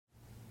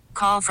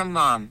Call from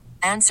mom.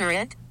 Answer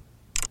it.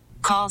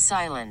 Call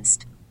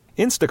silenced.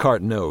 Instacart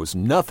knows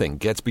nothing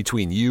gets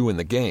between you and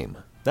the game.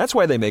 That's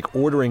why they make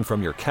ordering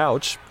from your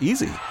couch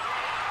easy.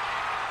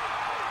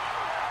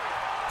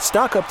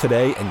 Stock up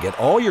today and get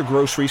all your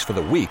groceries for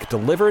the week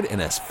delivered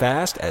in as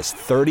fast as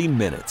 30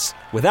 minutes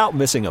without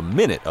missing a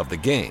minute of the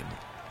game.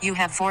 You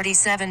have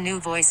 47 new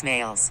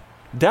voicemails.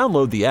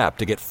 Download the app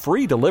to get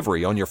free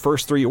delivery on your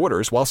first 3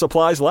 orders while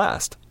supplies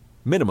last.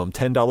 Minimum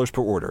 $10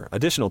 per order.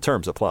 Additional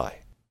terms apply.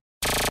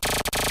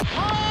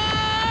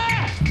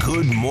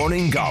 Good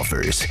morning,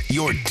 golfers.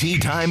 Your tee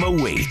time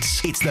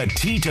awaits. It's the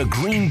Tee to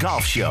Green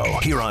Golf Show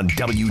here on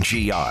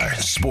WGR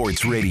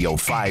Sports Radio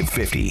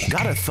 550.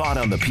 Got a thought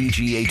on the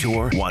PGA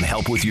Tour? Want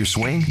help with your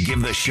swing?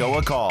 Give the show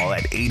a call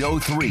at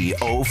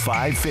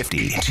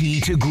 803-0550.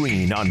 Tee to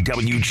Green on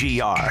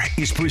WGR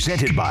is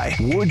presented by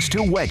Woods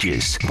to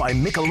Wedges, by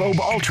Michelob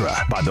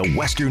Ultra, by the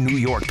Western New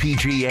York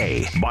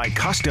PGA, by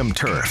Custom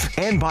Turf,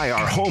 and by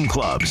our home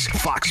clubs,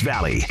 Fox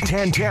Valley,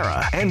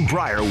 Tantera, and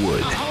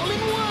Briarwood.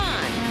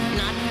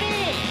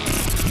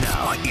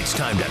 Now it's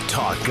time to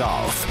talk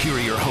golf. Here are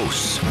your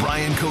hosts,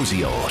 Brian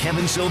Koziol,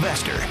 Kevin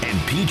Sylvester, and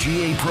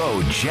PGA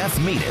Pro Jeff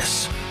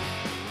Metis.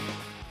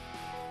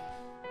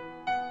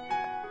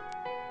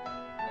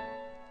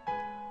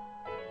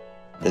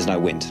 There's no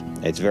wind.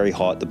 It's very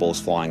hot. The ball's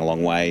flying a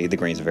long way. The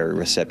greens are very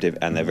receptive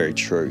and they're very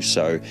true.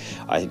 So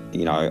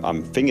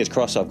I'm fingers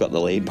crossed I've got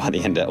the lead by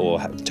the end or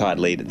tied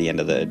lead at the end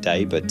of the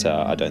day, but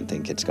I don't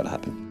think it's going to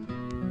happen.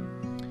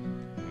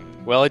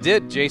 Well, it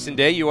did. Jason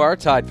Day, you are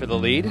tied for the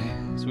lead.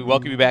 So we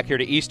welcome you back here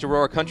to East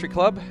Aurora Country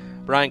Club.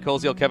 Brian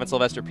Koziel, Kevin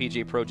Sylvester,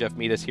 PGA Pro Jeff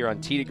Metis here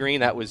on Tee to Green.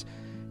 That was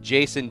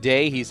Jason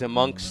Day. He's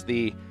amongst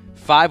the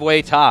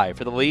 5-way tie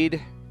for the lead.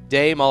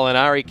 Day,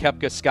 Molinari,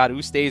 Koepka, Scott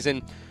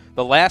Oosthuizen.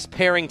 The last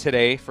pairing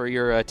today for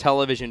your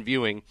television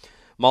viewing,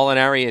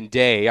 Molinari and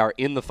Day are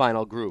in the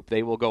final group.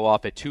 They will go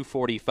off at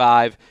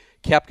 2:45.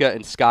 Koepka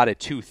and Scott at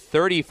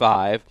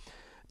 2:35.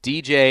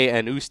 DJ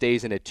and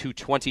Oosthuizen at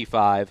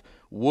 2:25.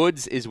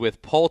 Woods is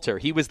with Poulter.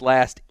 He was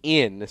last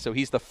in, so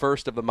he's the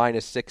first of the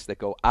 -6 that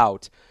go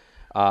out.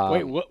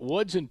 Wait,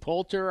 Woods and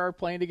Poulter are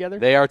playing together?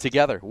 They are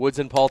together, Woods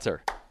and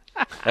Poulter.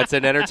 That's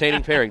an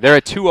entertaining pairing. They're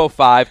at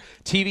 2:05.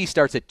 TV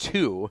starts at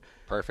 2.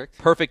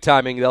 Perfect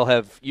timing. They'll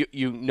have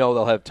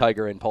they'll have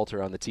Tiger and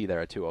Poulter on the tee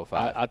there at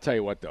 2:05. I'll tell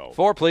you what, though.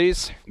 4,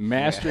 please.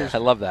 Masters. I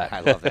love that.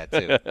 I love that,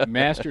 too.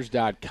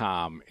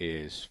 Masters.com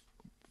is –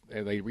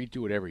 they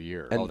redo it every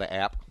year. And the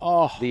app.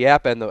 Oh, the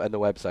app and the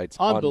website's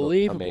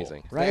unbelievable.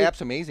 Amazing. Right? The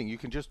app's amazing. You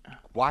can just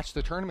watch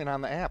the tournament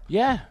on the app.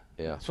 Yeah.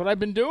 Yeah. That's what I've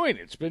been doing.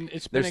 It's been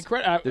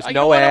incredible. There's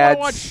no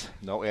ads.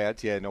 No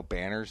ads, yeah, no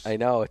banners. I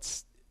know.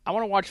 I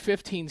want to watch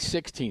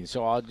 15-16,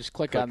 so I'll just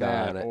click on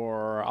that,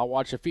 or I'll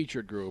watch a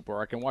featured group, or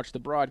I can watch the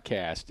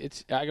broadcast.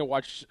 I can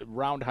watch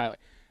round highlight.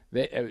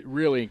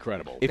 Really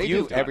incredible. They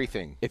do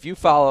everything. If you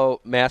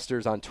follow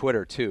Masters on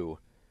Twitter too,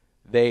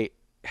 they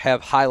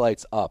have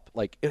highlights up.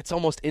 Like it's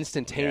almost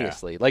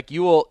instantaneously. Yeah. Like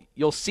you'll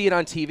see it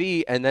on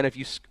TV, and then if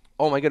you,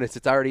 oh my goodness,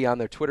 it's already on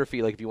their Twitter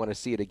feed. Like if you want to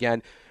see it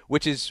again,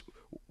 which is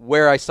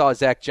where I saw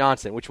Zach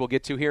Johnson, which we'll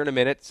get to here in a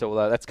minute.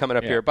 So that's coming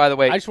up here. By the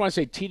way, I just want to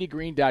say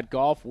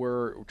teetogreen.golf.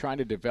 We're trying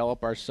to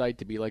develop our site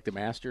to be like the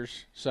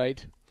Masters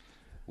site.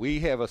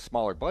 We have a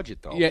smaller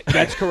budget, though. Yeah,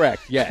 that's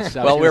correct. Yes.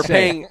 Well, we're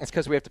paying. It's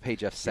because we have to pay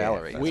Jeff's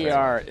salary. Yeah, we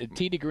are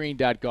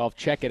teetogreen.golf.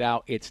 Check it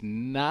out. It's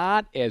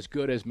not as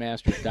good as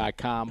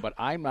Masters.com, but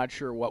I'm not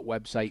sure what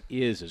website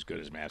is as good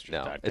as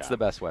Masters.com. No, it's the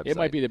best website. It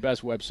might be the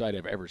best website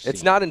I've ever seen.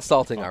 It's not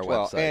insulting our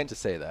website to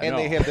say that. And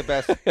they have the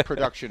best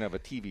production of a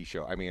TV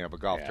show. I mean, of a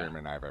golf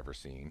tournament I've ever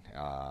seen.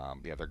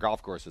 Their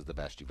golf course is the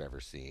best you've ever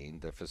seen.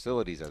 The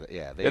facilities are,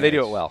 they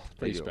do it well.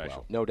 Pretty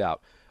special. No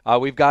doubt.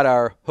 We've got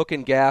our Hook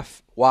and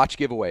Gaff watch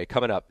giveaway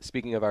coming up.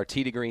 Speaking of our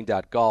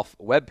teetogreen.golf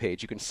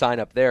webpage, you can sign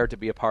up there to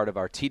be a part of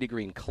our Tee to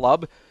Green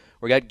Club.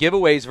 We got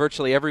giveaways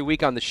virtually every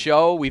week on the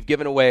show. We've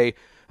given away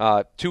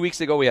 2 weeks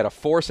ago. We had a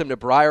foursome to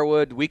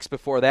Briarwood. Weeks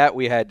before that,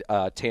 we had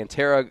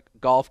Tantera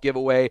golf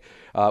giveaway.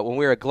 When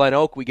we were at Glen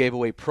Oak, we gave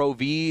away Pro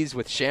Vs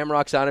with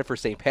Shamrocks on it for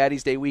St.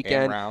 Patty's Day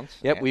weekend. And rounds.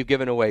 Yep, we've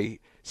given away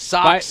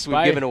socks.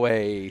 We've given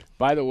away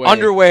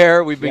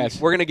underwear. We're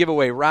going to give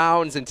away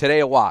rounds, and today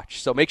a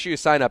watch. So make sure you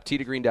sign up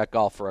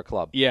teetogreen.golf for a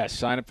club. Yes,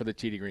 sign up for the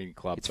Tee to Green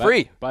Club. It's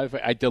free. By the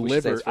way, I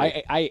delivered.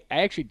 I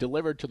actually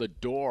delivered to the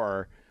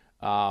door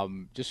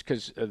just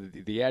because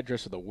the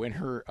address of the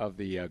winner of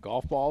the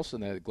golf balls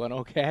and the Glen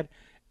Oak had,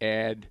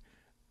 and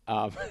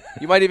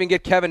you might even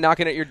get Kevin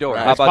knocking at your door.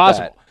 Right. How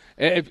about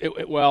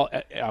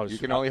that? You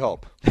can only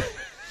hope.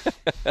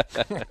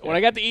 When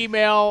I got the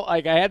email,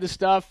 I had the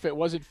stuff. It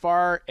wasn't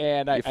far,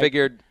 and I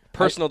figured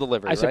personal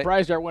delivery. I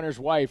surprised our winner's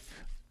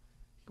wife.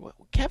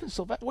 Kevin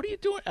Sylvester, what are you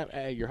doing?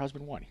 Your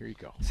husband won. Here you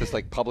go. It's just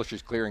like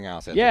Publishers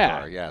Clearinghouse at the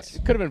bar. Yes.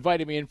 Could have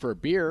invited me in for a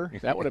beer.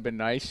 That would have been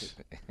nice.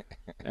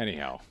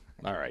 Anyhow,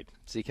 all right.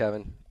 See,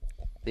 Kevin,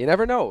 You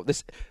never know.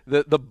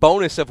 The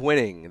bonus of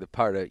winning, the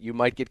part of you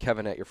might get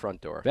Kevin at your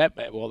front door. That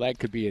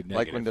could be a negative.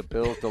 Like when the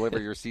Bills deliver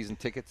your season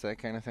tickets, that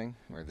kind of thing,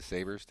 or the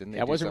Sabres, didn't they?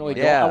 I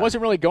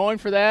wasn't really going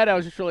for that. I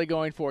was just really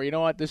going for, you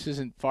know what, this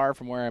isn't far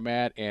from where I'm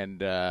at,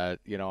 and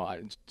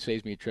it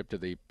saves me a trip to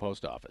the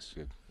post office.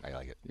 Good. I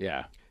like it.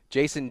 Yeah.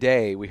 Jason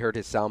Day, we heard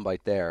his soundbite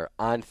there.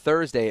 On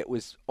Thursday, it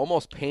was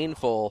almost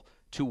painful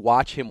to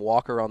watch him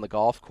walk around the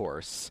golf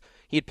course.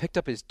 He had picked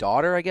up his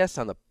daughter, I guess,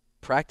 on the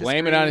practice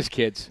Blame green, it on his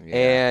kids.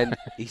 And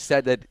he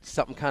said that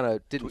something kind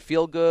of didn't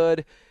feel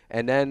good.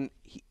 And then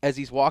as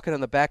he's walking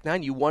on the back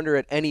nine, you wonder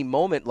at any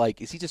moment,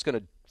 like, is he just going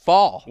to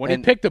fall? When he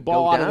picked the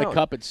ball out of the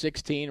cup at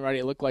 16, right,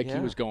 it looked like he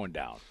was going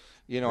down.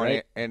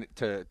 Right? and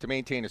to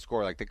maintain a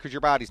score like that, because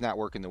your body's not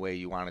working the way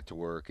you want it to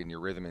work, and your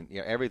rhythm and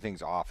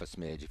everything's off a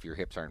smidge if your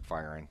hips aren't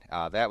firing.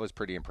 That was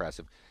pretty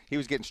impressive. He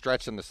was getting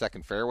stretched on the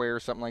second fairway or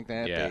something like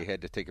that. Yeah. They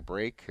had to take a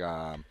break.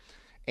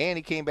 And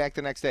he came back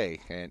the next day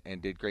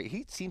and did great.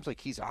 He seems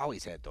like he's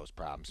always had those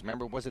problems.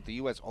 Remember, was it the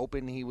U.S.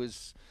 Open?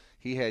 Didn't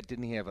he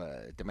have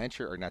a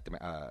dementia or not?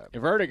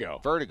 Vertigo.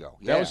 Vertigo.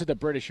 Yeah. That was at the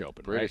British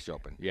Open. British right?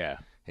 Open. Yeah.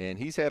 And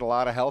he's had a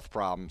lot of health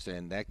problems,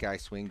 and that guy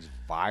swings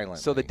violently.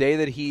 So the day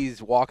that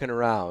he's walking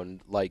around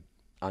like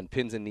on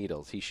pins and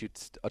needles, he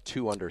shoots a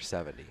 2 under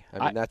 70.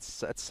 I mean,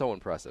 that's so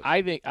impressive.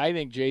 I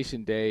think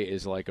Jason Day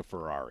is like a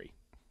Ferrari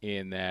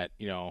in that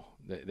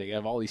they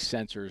have all these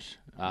sensors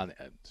on.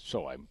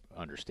 So I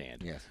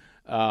understand. Yes.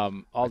 I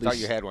thought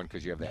you had one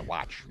because you have that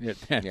watch. Yeah.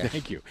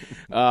 Thank you.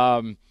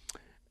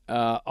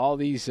 All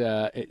these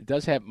it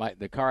does have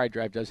the car I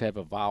drive does have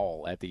a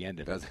vowel at the end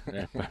of it.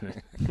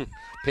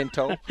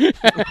 Pinto.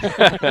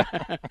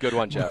 Good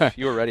one, Jeff.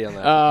 You were ready on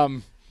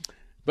that.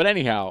 But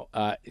anyhow,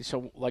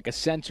 so like a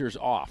sensor's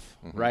off,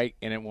 right,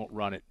 and it won't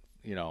run at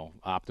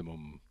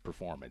optimum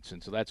performance,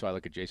 and so that's why I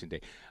look at Jason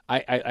Day.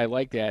 I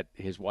like that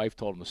his wife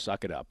told him to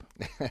suck it up,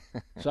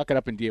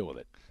 and deal with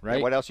it. Right.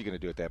 Yeah, what else are you going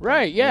to do at that point?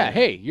 Right. Yeah.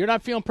 Hey, you're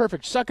not feeling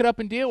perfect. Suck it up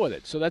and deal with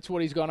it. So that's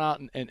what he's gone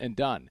out and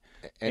done.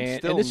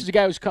 And this is a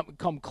guy who's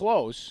come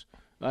close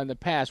in the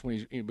past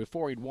when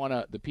before he'd won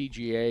the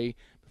PGA,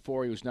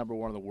 before he was number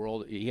one in the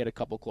world. He had a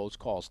couple close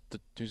calls.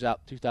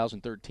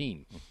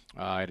 2013,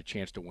 had a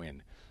chance to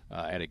win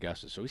at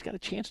Augusta. So he's got a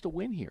chance to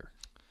win here.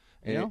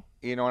 And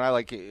I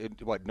like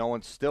it, no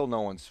one's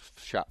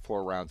shot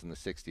 4 rounds in the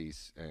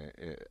 60s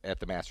at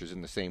the Masters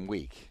in the same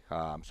week.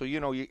 So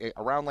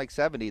around like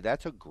 70,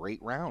 that's a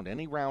great round.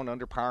 Any round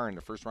under par in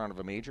the first round of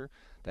a major,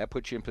 that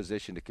puts you in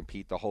position to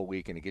compete the whole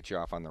week and to get you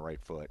off on the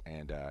right foot.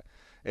 And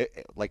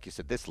like you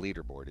said, this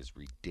leaderboard is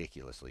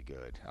ridiculously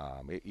good.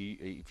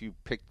 If you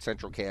picked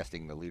Central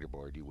Casting the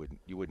leaderboard, you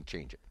wouldn't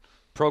change it.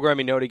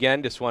 Programming note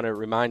again, just want to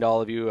remind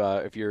all of you,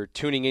 if you're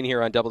tuning in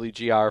here on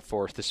WGR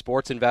for the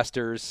sports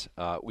investors,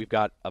 we've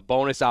got a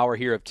bonus hour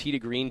here of Tee to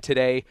Green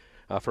today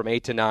from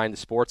 8 to 9. The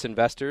sports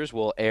investors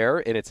will air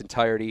in its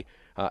entirety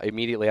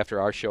immediately after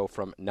our show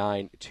from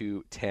 9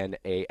 to 10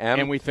 a.m.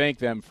 And we thank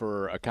them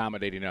for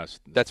accommodating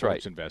us, That's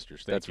sports right.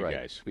 investors. Thank you,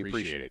 guys. We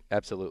appreciate it.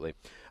 Absolutely.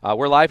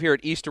 We're live here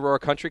at East Aurora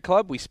Country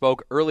Club. We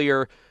spoke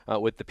earlier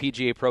with the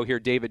PGA Pro here,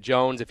 David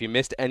Jones. If you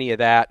missed any of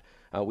that,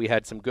 we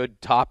had some good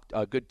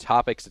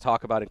topics to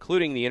talk about,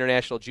 including the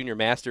International Junior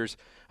Masters.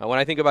 When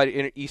I think about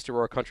East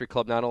Aurora Country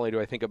Club, not only do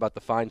I think about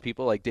the fine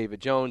people like David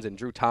Jones and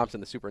Drew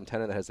Thompson, the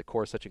superintendent that has the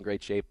course such in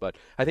great shape, but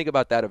I think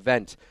about that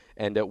event.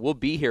 And we'll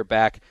be here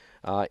back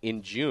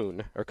in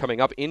June, or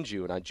coming up in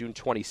June, on June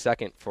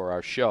 22nd for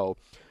our show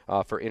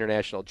for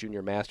International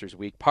Junior Masters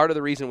Week. Part of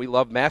the reason we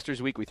love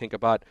Masters Week, we think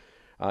about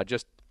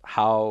just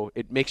how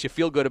it makes you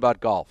feel good about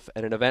golf.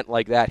 And an event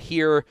like that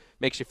here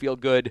makes you feel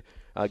good.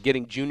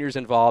 Getting juniors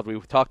involved. We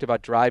talked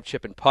about drive,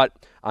 chip, and putt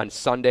on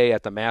Sunday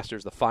at the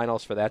Masters, the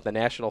finals for that, the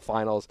national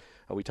finals.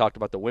 We talked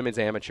about the women's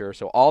amateur.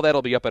 So all that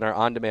will be up in our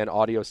on-demand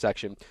audio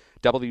section,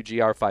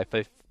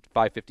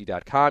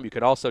 WGR550.com. You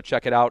can also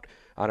check it out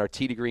on our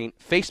Tee to Green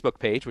Facebook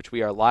page, which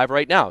we are live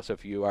right now. So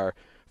if you are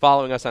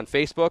following us on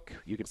Facebook,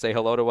 you can say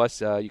hello to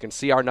us. You can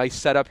see our nice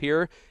setup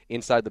here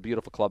inside the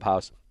beautiful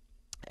clubhouse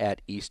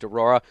at East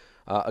Aurora.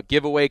 A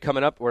giveaway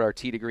coming up with our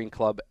Tee to Green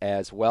Club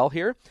as well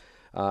here.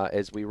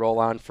 As we roll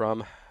on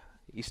from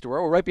East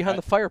Aurora, we're right behind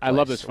the fireplace. I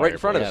love this right in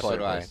front of the So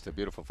fireplace. it's a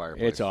beautiful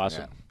fireplace. It's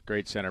awesome. Yeah.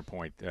 Great center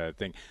point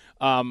thing.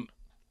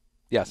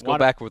 Yes, go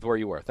back with where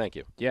you were. Thank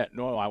you. Yeah,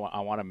 no,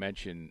 I want to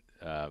mention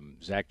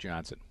Zach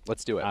Johnson.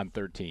 Let's do it. On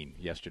 13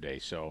 yesterday.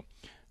 So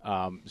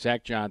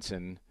Zach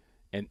Johnson,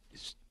 and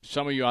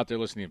some of you out there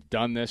listening have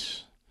done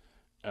this.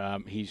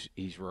 He's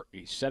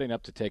setting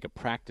up to take a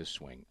practice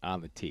swing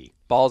on the tee.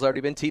 Ball's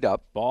already been teed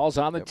up. Ball's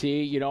on the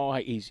tee.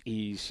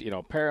 He's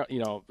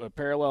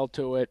parallel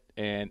to it,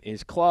 and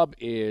his club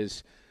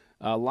is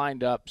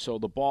lined up so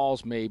the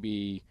ball's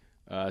maybe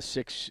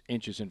 6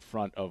 inches in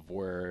front of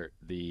where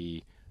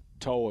the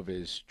toe of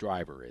his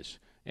driver is.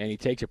 And he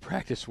takes a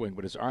practice swing,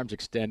 but his arms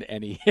extend,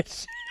 and he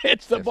hits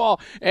the ball.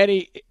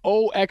 And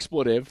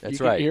expletive. That's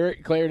you right. Can hear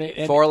it clear.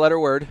 4-letter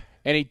word.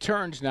 And he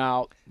turns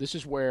now. This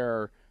is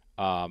where.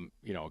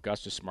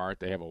 Augusta Smart,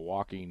 they have a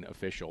walking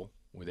official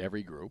with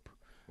every group.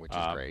 which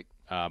is great.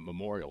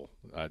 Memorial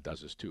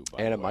does this too.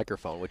 And a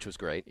microphone, which was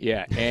great.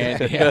 Yeah,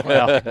 and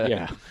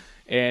yeah.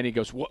 And he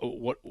goes,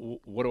 "What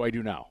do I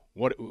do now?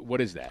 What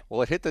is that?"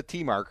 Well, it hit the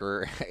tee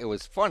marker. It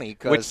was funny Which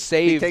because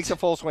saved- he takes a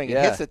full swing, Yeah.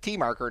 and hits the tee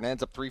marker, and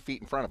ends up 3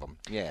 feet in front of him.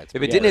 Yeah, it's If it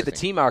pretty didn't hit the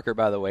interesting. tee marker,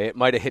 by the way, it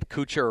might have hit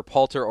Kuchar or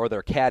Poulter or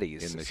their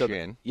caddies. In the so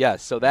shin.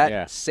 Yes, so that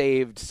Yeah.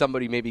 saved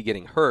somebody maybe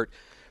getting hurt.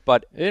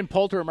 But, And then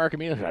Poulter and Mark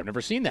I've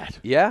never seen that.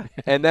 yeah,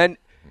 and then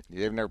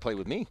They've never played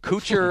with me.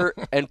 Kuchar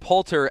and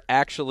Poulter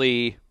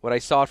actually, when I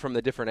saw it from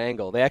the different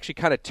angle, they actually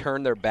kind of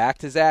turned their back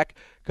to Zach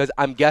because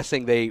I'm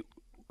guessing they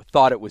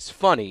thought it was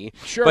funny.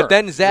 Sure, But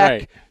then Zach,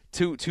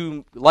 right.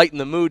 to lighten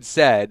the mood,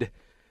 said,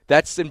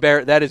 that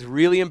is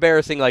really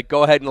embarrassing. Like,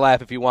 go ahead and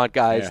laugh if you want,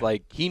 guys. Yeah.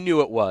 Like, he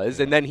knew it was,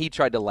 and then he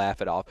tried to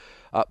laugh it off.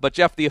 But,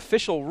 Jeff, the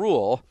official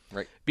rule,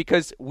 Right.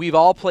 because we've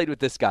all played with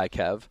this guy,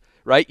 Kev,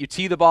 right? You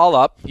tee the ball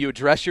up, you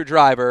address your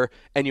driver,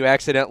 and you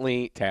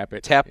accidentally Tap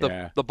it, tap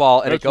yeah. the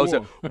ball, and That's it goes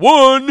one.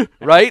 one,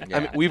 right? Yeah. I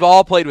mean, we've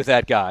all played with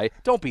that guy.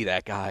 Don't be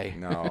that guy.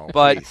 No,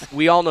 But please.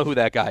 we all know who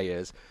that guy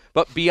is.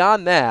 But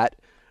beyond that,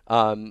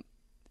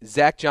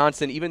 Zach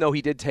Johnson, even though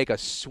he did take a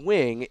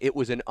swing, it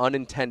was an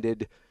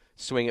unintended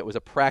swing. It was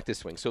a practice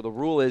swing. So the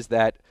rule is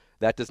that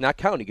does not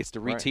count. He gets to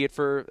re-tee it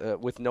for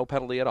with no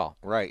penalty at all.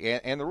 Right,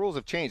 and the rules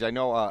have changed. I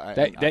know.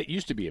 That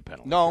used to be a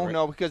penalty. No, right?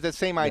 no, because that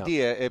same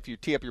idea, if you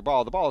tee up your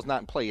ball, the ball is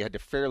not in play. You had to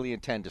fairly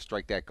intend to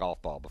strike that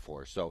golf ball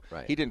before. So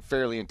Right. he didn't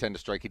fairly intend to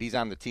strike it. He's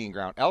on the teeing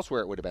ground.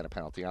 Elsewhere, it would have been a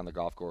penalty on the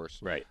golf course.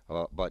 Right.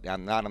 But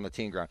not on the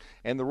teeing ground.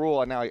 And the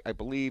rule, now I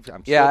believe,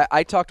 Yeah,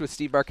 I talked with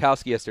Steve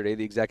Barkowski yesterday,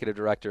 the executive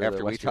director of After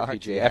the we Western talked,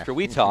 PGA. yeah. After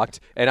we talked,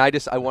 and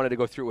I wanted to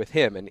go through with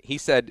him, and he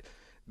said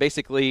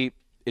basically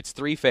it's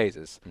 3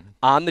 phases. Mm-hmm.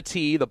 On the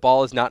tee, the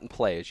ball is not in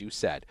play, as you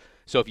said.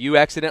 So if you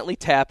accidentally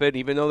tap it,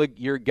 even though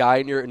your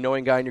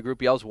annoying guy in your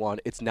group yells one,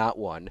 it's not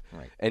one.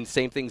 Right. And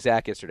same thing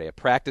Zach yesterday, a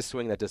practice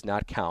swing that does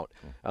not count.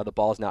 The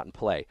ball is not in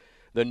play.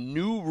 The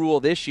new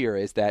rule this year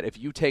is that if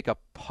you take a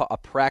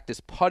practice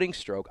putting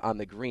stroke on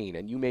the green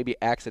and you maybe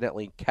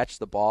accidentally catch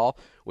the ball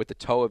with the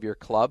toe of your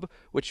club,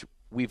 which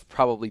we've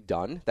probably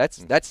done,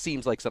 that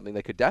seems like something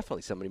that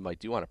somebody might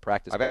do on a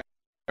practice. I've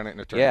done it in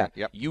a Yeah, tournament.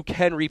 Yep. you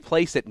can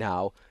replace it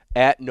now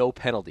at no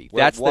penalty.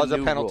 Where That's it was the a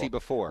new penalty rule.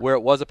 before. Where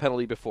it was a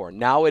penalty before.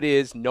 Now it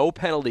is no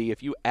penalty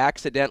if you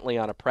accidentally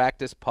on a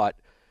practice putt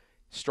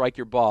strike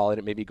your ball and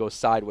it maybe goes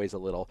sideways a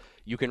little.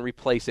 You can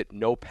replace it,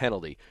 no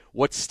penalty.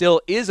 What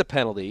still is a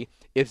penalty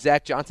if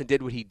Zach Johnson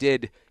did what he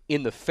did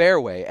in the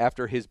fairway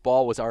after his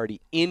ball was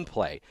already in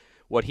play.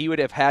 What he would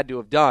have had to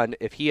have done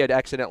if he had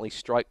accidentally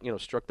struck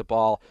the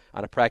ball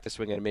on a practice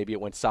swing and maybe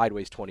it went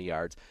sideways 20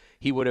 yards,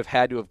 he would have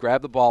had to have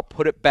grabbed the ball,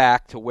 put it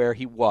back to where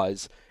he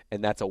was,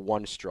 and that's a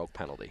 1-stroke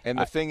penalty. And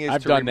the thing is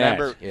I've to done that.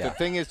 remember. Yeah. The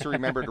thing is to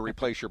remember to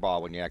replace your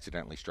ball when you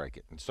accidentally strike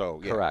it. And so,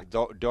 yeah, Correct.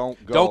 Don't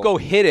Don't go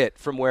hit it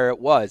from where it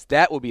was.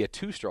 That will be a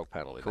 2-stroke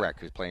penalty. Correct.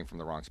 He's playing from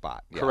the wrong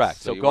spot. Yes.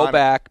 Correct. So you go wanna-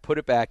 back, put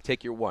it back,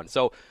 take your 1.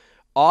 So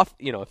if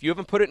you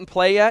haven't put it in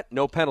play yet,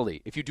 no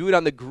penalty. If you do it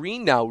on the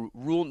green now,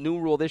 new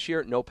rule this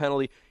year, no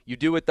penalty. You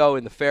do it though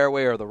in the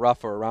fairway or the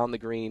rough or around the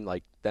green,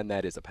 then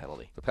that is a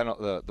penalty.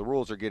 The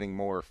rules are getting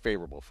more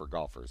favorable for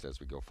golfers as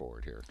we go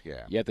forward here.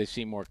 Yeah. Yet they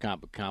seem more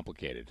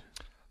complicated.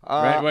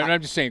 Right? Well,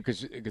 I'm just saying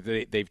because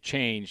they've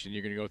changed, and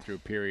you're going to go through a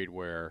period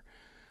where,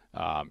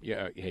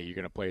 you're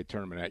going to play a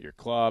tournament at your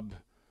club,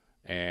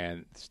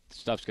 and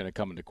stuff's going to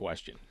come into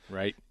question,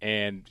 right?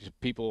 And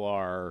people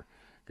are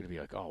going to be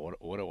like, "Oh,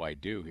 what do I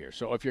do here?"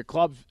 So if your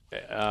club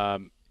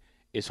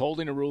is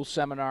holding a rules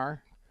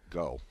seminar,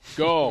 Go.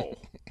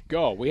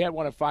 go. We had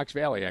one at Fox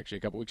Valley actually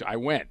a couple weeks. I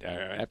went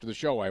after the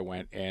show. I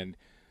went, and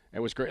it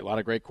was great. A lot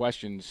of great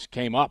questions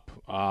came up,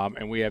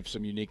 and we have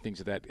some unique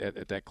things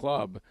at that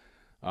club.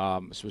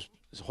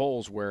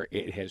 Holes where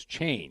it has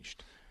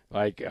changed,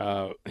 like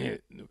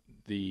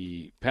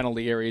the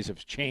penalty areas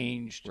have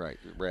changed. Right.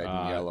 Red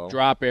and yellow.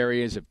 Drop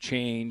areas have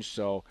changed.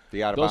 So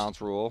The out of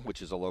bounds rule,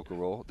 which is a local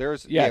rule.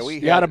 There's yes, we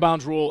the had- out of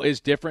bounds rule is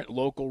different.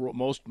 Local rule.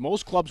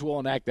 Most clubs will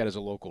enact that as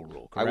a local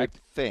rule. I would Correct.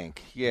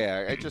 think,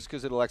 yeah, just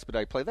because it'll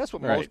expedite play. That's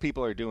what Right. most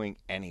people are doing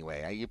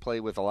anyway. You play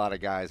with a lot of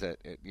guys that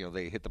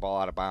they hit the ball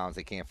out of bounds,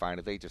 they can't find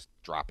it, they just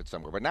drop it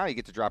somewhere. But now you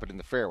get to drop it in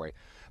the fairway.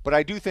 But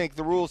I do think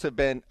the rules have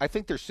been. I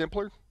think they're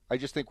simpler. I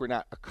just think we're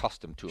not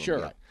accustomed to them Sure,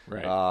 yet.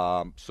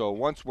 right. So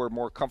once we're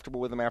more comfortable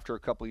with them after a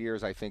couple of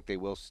years, I think they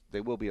will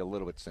be a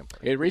little bit simpler.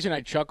 The reason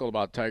I chuckled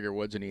about Tiger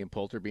Woods and Ian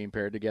Poulter being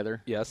paired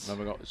together. Yes.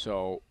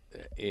 So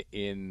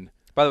in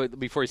By the way,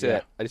 before you say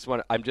Yeah.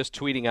 that, I'm just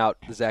tweeting out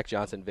the Zach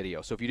Johnson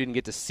video. So if you didn't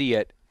get to see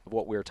it, of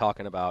what we were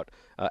talking about,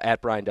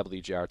 at Brian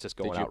WGR, it's just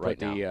going did you out right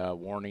put now. the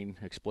warning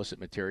explicit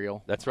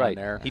material? That's on right.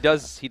 there. He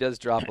does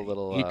drop a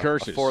little He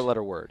curses. a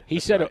 4-letter word. He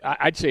That's said right.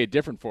 I'd say a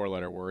different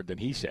 4-letter word than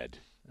he said.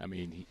 I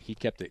mean, he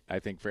kept it, I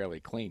think, fairly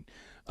clean.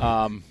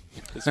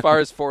 As far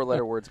as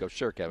 4-letter words go,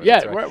 sure, Kevin. Yeah,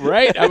 that's right.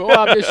 right. Well,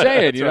 I'm just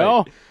saying, you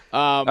know.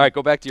 All right,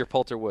 go back to your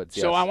Poulter Woods.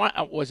 So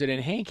yes. was it in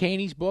Hank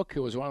Haney's book? It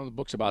was one of the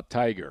books about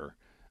Tiger.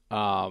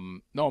 No,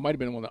 it might have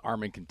been one of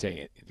Armin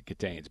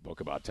Katayan's book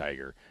about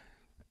Tiger.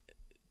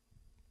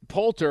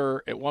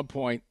 Poulter at one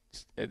point,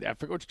 I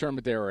forget which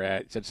tournament they were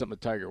at, said something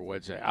to Tiger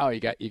Woods. Oh, you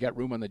got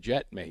room on the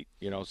jet, mate.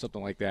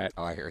 Something like that.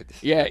 Oh, I heard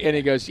this. Yeah, and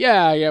he goes,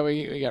 yeah,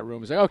 we got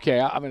room. He's like, okay,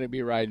 I'm going to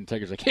be riding.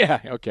 Tiger's like, yeah,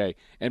 okay.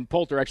 And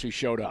Poulter actually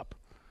showed up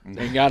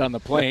and got on the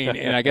plane.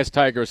 And I guess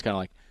Tiger was kind of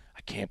like,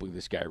 I can't believe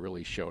this guy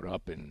really showed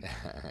up and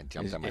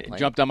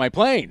jumped on my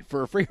plane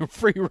for a free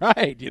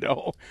ride,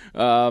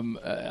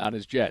 on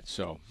his jet.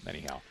 So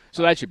anyhow.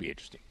 So that should be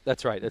interesting.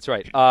 That's right.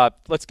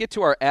 Let's get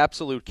to our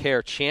Absolute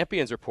Care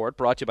Champions Report,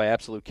 brought to you by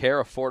Absolute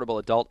Care, affordable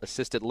adult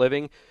assisted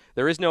living.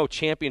 There is no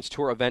Champions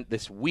Tour event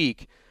this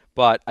week,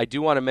 but I do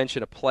want to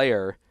mention a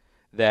player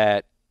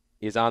that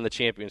is on the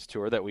Champions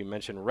Tour that we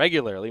mention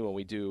regularly when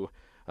we do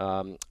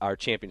our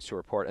Champions Tour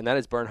report, and that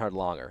is Bernhard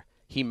Langer.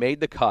 He made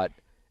the cut,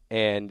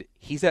 and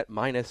he's at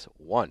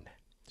 -1.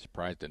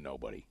 Surprised to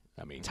nobody.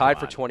 I mean, tied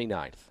for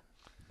 29th.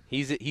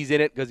 He's in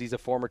it because he's a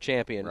former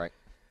champion. Right.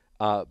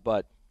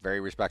 But very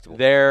respectable.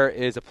 There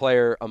is a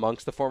player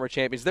amongst the former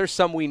champions. There's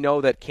some we know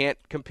that can't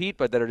compete,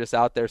 but that are just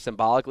out there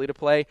symbolically to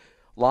play.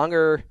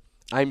 Langer,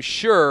 I'm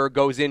sure,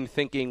 goes in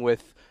thinking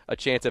with a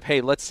chance of,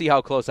 hey, let's see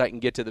how close I can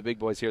get to the big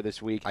boys here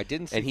this week. I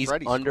didn't see and he's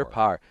Freddie's under score.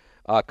 par.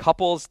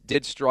 Couples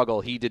did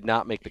struggle. He did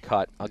not make the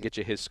cut. I'll get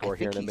you his score I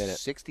here think in a minute.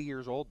 He's 60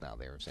 years old now,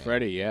 they were saying.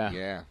 Freddie, yeah.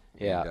 Yeah.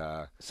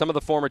 And, some of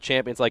the former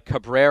champions like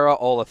Cabrera,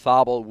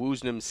 Olazabal,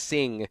 Woosnam,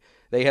 Singh,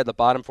 they had the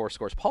bottom 4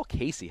 scores. Paul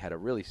Casey had a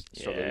really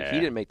struggle. Yeah. He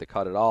didn't make the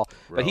cut at all.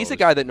 Rose. But he's a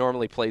guy that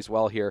normally plays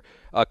well here.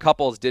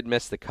 Couples did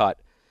miss the cut.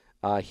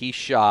 He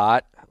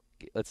shot,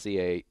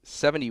 a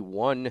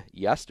 71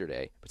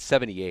 yesterday, but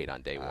 78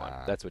 on day one.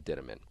 That's what did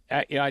him in.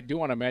 I do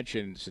want to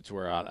mention, since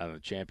we're on the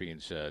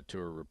Champions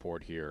Tour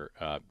report here,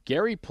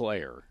 Gary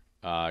Player,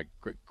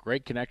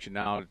 great connection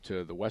now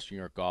to the Western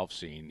New York golf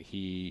scene.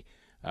 He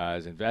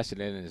is invested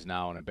in and is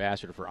now an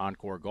ambassador for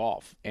Encore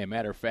Golf. And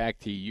matter of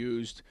fact, he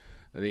used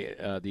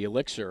the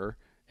Elixir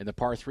in the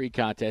par 3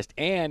 contest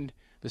and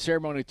the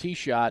ceremonial tee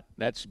shot.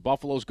 That's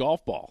Buffalo's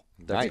golf ball.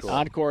 Nice.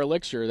 Encore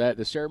Elixir.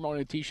 The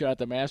ceremonial tee shot at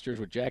the Masters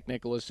with Jack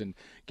Nicklaus and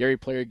Gary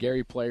Player.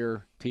 Gary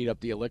Player teed up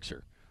the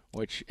Elixir,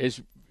 which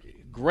is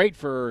great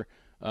for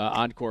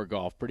Encore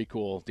Golf. Pretty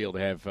cool deal to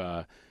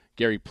have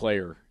Gary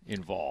Player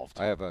involved.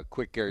 I have a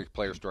quick Gary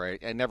Player story.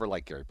 I never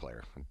liked Gary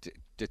Player.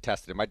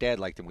 Detested him. My dad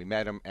liked him. We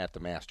met him at the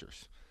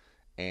Masters,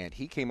 and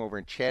he came over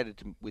and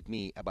chatted with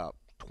me about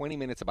 20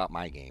 minutes about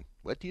my game.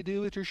 What do you do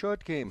with your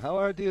short game? How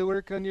hard do you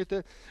work on your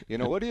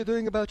what are you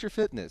doing about your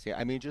fitness? Yeah,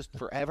 I mean, just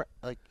forever.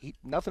 Like,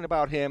 nothing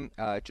about him.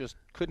 Just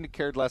couldn't have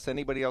cared less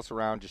anybody else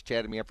around. Just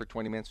chatted me up for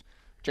 20 minutes.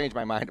 Changed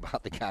my mind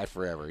about the guy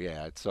forever.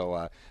 Yeah,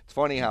 so it's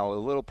funny how a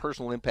little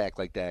personal impact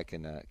like that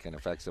can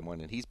affect someone,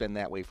 and he's been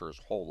that way for his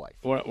whole life.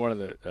 One of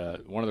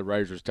the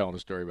writers was telling a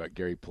story about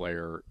Gary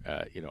Player.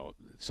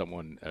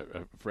 Someone,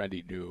 a friend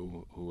he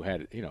knew who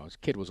had, his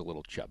kid was a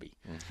little chubby,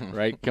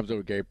 right? Comes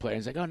over to Gary Player and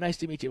he's like, "Oh, nice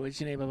to meet you. What's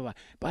your name? Blah, blah, blah.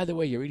 By the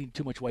way, you're eating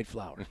too much white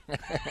flour."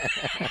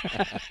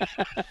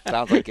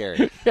 Sounds like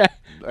Gary.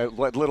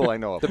 What little I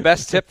know of The him.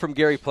 best tip from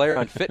Gary Player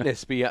on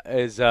fitness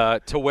is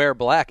to wear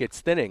black.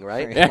 It's thinning,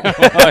 right?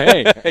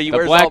 Hey, He the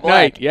wears Black all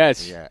black. Knight,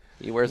 yes. Yeah.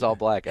 He wears all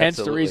black. Hence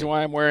absolutely. the reason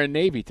why I'm wearing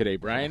navy today,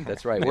 Brian.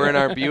 That's right. We're in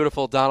our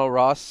beautiful Donald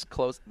Ross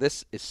clothes.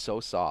 This is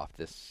so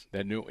soft.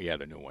 The new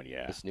one,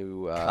 yeah. This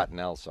new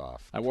Cottonelle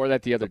soft. I wore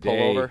that the other day.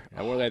 pullover.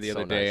 I wore that the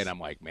So other day, nice. and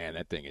I'm like, man,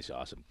 that thing is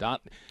awesome.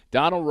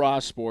 Donald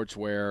Ross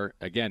Sportswear.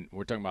 Again,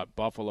 we're talking about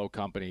Buffalo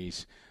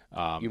companies.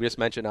 You just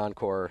mentioned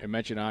Encore. I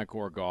mentioned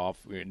Encore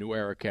Golf, New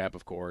Era Cap,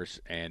 of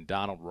course, and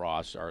Donald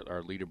Ross,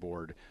 our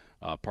leaderboard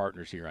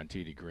partners here on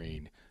TD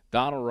Green.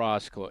 Donald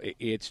Ross,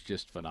 it's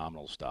just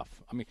phenomenal stuff.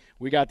 I mean,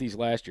 we got these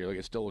last year. Like,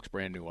 it still looks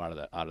brand new out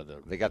of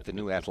the. They got the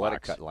new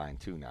athletic box. cut line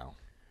too now,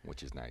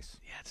 which is nice.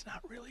 Yeah, it's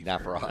not really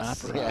Not for us. Not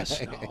for Yeah. us.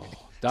 No. for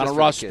Donald the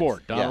Ross kids.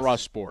 Sport. Donald Yes.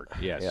 Ross Sport.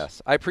 Yes.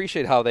 Yes, I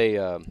appreciate how they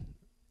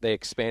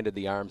expanded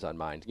the arms on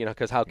mine.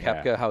 Because how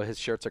Koepka, how his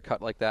shirts are cut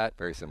like that.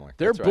 Very similar.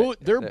 Their That's right.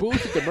 their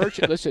booth at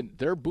the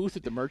their booth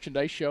at the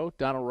merchandise show,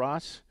 Donald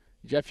Ross.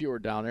 Jeff, you were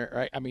down there,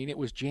 right? I mean, it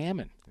was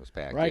jamming. It was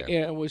packed. Right?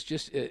 Yeah. And it was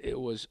just, it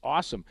was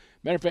awesome.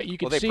 Matter of fact, you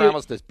can Well, they see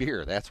promised us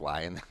beer. That's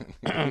why.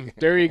 And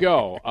there you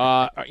go.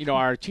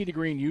 Our T to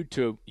Green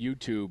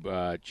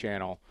YouTube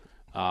channel,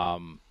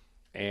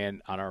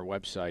 and on our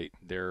website,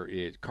 there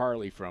is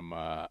Carly from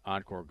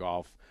Encore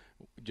Golf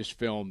just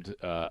filmed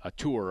a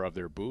tour of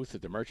their booth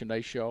at the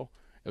merchandise show.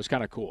 It was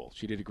kind of cool.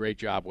 She did a great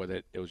job with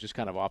it. It was just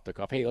kind of off the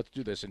cuff. Hey, let's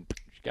do this, and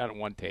she got it in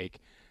one take,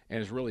 and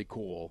it's really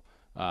cool.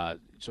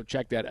 So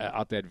check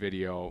out that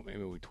video.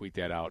 Maybe we tweet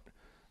that out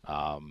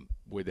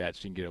with that,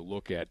 so you can get a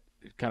look at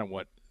kind of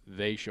what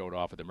they showed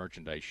off at the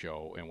merchandise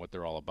show and what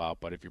they're all about.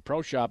 But if your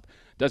pro shop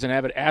doesn't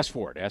have it, ask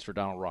for it. Ask for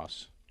Donald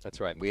Ross. That's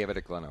right. we have it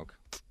at Glen Oak.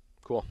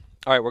 Cool.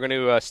 All right, we're going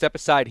to step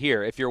aside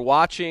here. If you're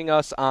watching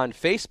us on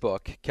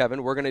Facebook,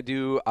 Kevin, we're going to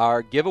do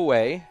our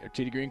giveaway. They're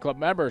TD Green Club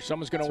member.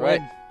 Someone's going to That's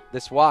win. right.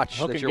 This watch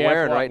Hook that and you're gaff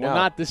wearing watch. right Well, now.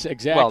 not this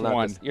exact well, not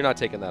one. this. You're not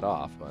taking that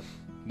off, but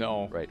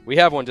No. right. We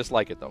have one just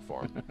like it though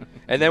for him.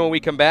 And then when we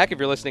come back, if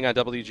you're listening on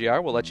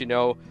WGR, we'll let you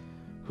know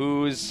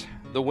who's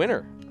the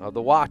winner of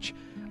the watch.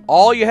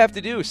 All you have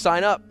to do is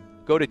sign up.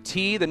 Go to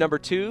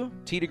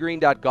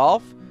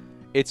T2green.golf.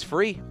 It's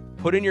free.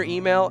 Put in your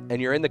email,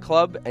 and you're in the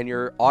club, and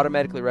you're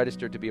automatically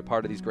registered to be a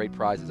part of these great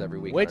prizes every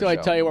week. Wait till I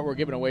tell you what we're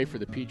giving away for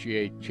the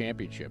PGA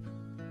Championship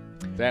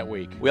that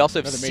week. We also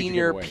have Another major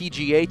senior giveaway.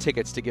 PGA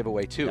tickets to give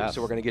away, too, Yes.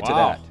 so we're going to get to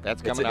Wow. that.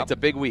 That's coming up. It's a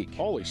big week.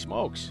 Holy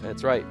smokes.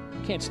 That's right.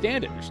 Can't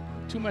stand it. There's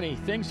too many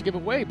things to give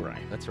away,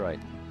 Brian. That's right.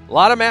 A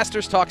lot of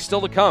Masters talk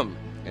still to come.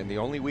 And the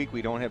only week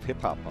we don't have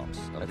hip-hop bumps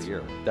of the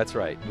year. That's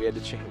right. We had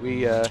to change.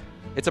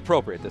 It's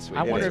appropriate this week.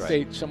 I wonder That's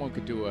if right. someone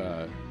could do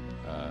a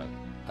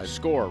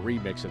score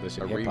remix of this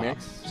in A hip-hop.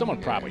 remix? Someone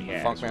Yeah. probably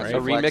has, Funkmaster right? A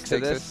remix Flex of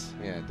takes this?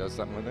 it. Yeah, it does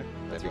something with it.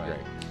 That'd be right.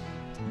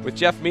 great. With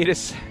Jeff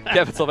Meadis,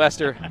 Kevin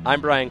Sylvester,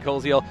 I'm Brian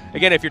Koziel.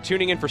 Again, if you're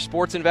tuning in for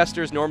Sports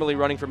Investors, normally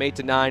running from 8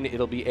 to 9,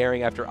 it'll be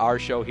airing after our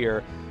show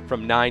here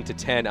from 9 to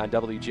 10 on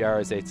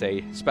WGR. It's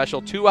a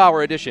special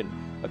 2-hour edition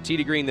of Tee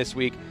to Green this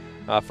week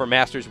for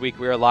Masters Week.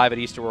 We are live at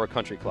East Aurora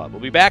Country Club.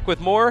 We'll be back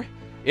with more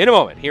in a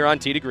moment here on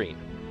Tee to Green.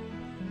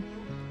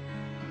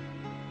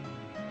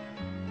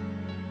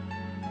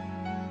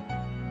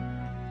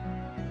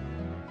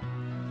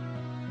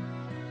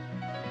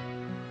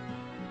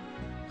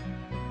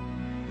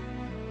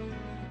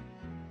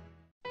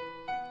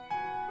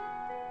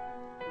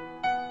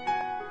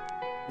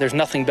 There's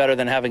nothing better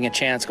than having a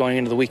chance going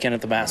into the weekend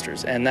at the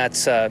Masters, and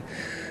that's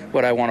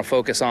what I want to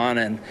focus on.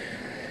 And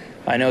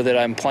I know that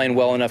I'm playing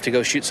well enough to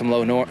go shoot some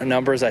low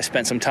numbers. I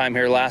spent some time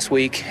here last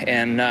week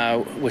and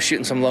was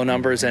shooting some low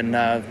numbers, and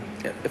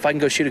if I can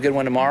go shoot a good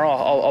one tomorrow,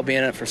 I'll be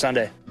in it for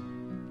Sunday.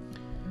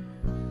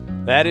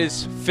 That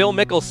is Phil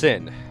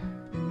Mickelson.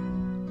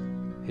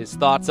 His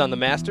thoughts on the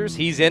Masters.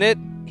 He's in it.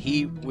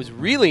 He was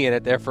really in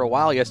it there for a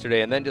while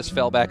yesterday and then just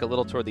fell back a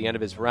little toward the end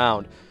of his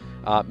round.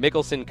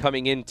 Mickelson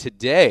coming in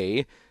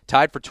today,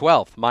 tied for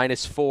 12th,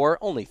 -4,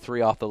 only 3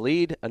 off the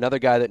lead. Another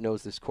guy that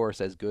knows this course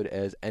as good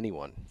as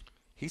anyone.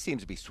 He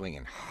seems to be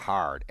swinging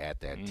hard at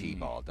that tee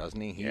ball, doesn't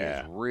he? He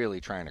Yeah. is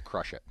really trying to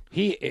crush it.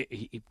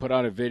 He put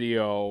out a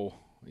video.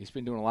 He's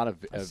been doing a lot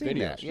of I've seen videos.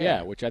 that,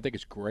 yeah. Which I think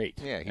is great.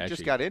 Yeah, he just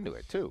actually. got into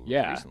it, too,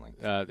 Yeah, recently.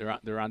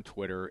 they're on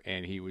Twitter,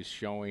 and he was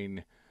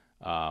showing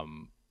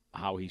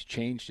how he's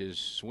changed his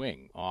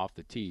swing off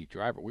the tee.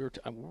 Driver, were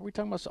we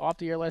talking about off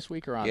the air last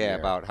week or on the Yeah, air?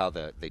 about how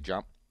they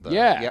jump.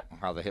 Yeah. Yep,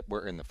 how the hip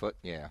were in the foot,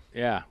 yeah.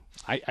 Yeah,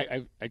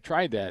 I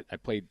tried that. I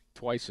played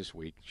twice this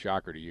week.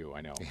 Shocker to you,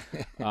 I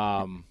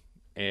know.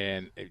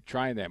 And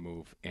trying that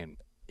move, and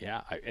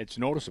yeah, it's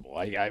noticeable.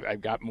 I've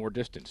got more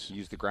distance.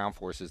 Use the ground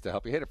forces to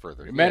help you hit it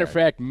further. Matter of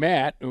fact,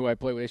 Matt, who I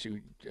play with, who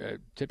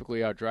typically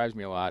outdrives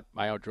me a lot,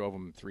 I outdrove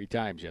him 3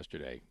 times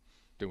yesterday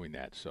doing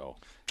that. So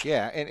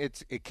Yeah,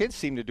 and kids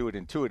seem to do it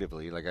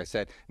intuitively, like I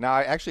said. Now,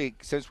 actually,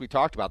 since we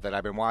talked about that,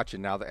 I've been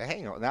watching now that,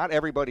 hey, not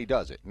everybody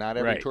does it. Not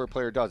every Right. tour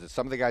player does it.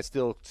 Some of the guys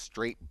still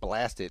straight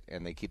blast it,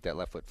 and they keep that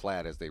left foot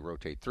flat as they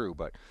rotate through.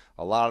 But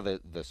a lot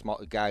of the small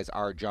guys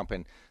are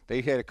jumping.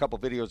 They had a couple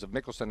videos of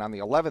Mickelson on the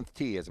 11th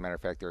tee, as a matter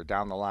of fact. They were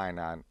down the line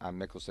on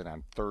Mickelson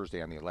on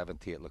Thursday on the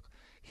 11th tee.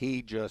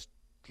 He just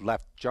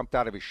jumped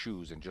out of his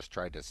shoes and just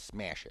tried to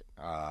smash it.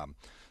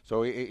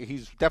 So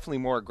he's definitely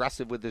more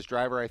aggressive with his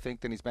driver, I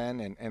think, than he's been.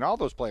 And all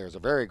those players are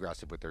very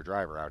aggressive with their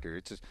driver out here.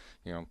 It's just,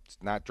 it's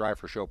not drive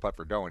for show, putt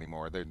for dough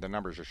anymore. The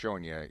numbers are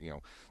showing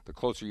you, the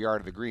closer you are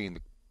to the green,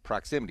 the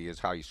proximity is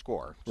how you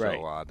score. Right.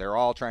 So they're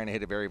all trying to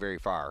hit it very, very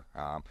far.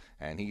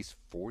 And he's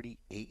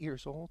 48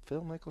 years old,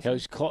 Phil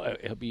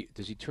Mickelson.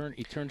 Does he turn?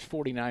 He turns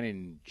 49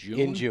 in June.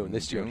 In June,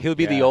 this June. June? He'll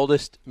be the Yeah.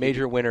 oldest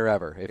major winner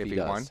ever if he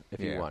does. won? If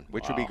he won.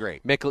 Which would be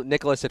great.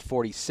 Nicholas at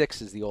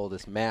 46 is the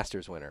oldest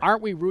Masters winner.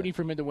 Aren't we rooting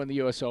for him to win the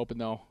U.S. Open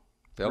though?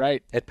 Phil?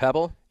 Right. At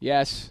Pebble?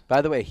 Yes.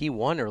 By the way, he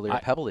won earlier at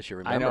I- Pebble this year,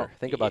 I remember? know.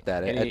 Think about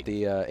that And at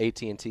the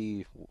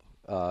AT&T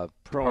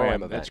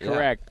Pro-Am. event. That's Yeah.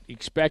 correct. He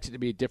expects it to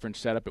be a different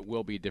setup. It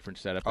will be a different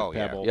setup Oh, at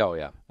yeah. Pebble. Oh,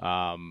 yeah.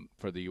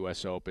 For the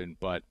U.S. Open,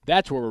 but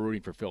that's where we're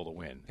rooting for Phil to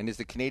win. And is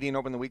the Canadian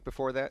Open the week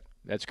before that?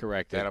 That's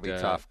correct. That'll be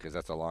tough because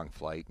that's a long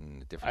flight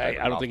and a different. I type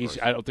of don't golf think course.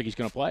 I don't think he's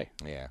going to play.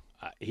 Yeah.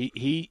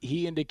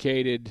 He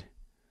indicated,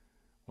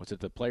 was it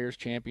the Players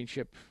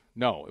Championship?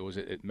 No, it was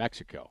at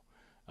Mexico,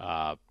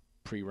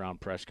 pre-round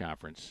press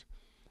conference,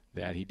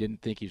 that he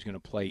didn't think he was going to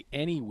play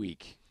any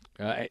week,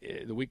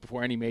 the week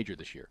before any major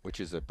this year. Which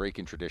is a break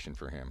in tradition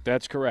for him.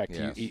 That's correct.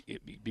 Yes.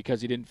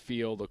 Because he didn't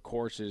feel the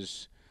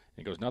courses.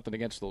 He goes, nothing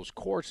against those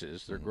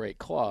courses. They're great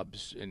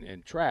clubs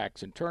and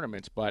tracks and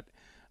tournaments, but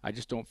I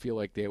just don't feel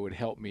like they would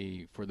help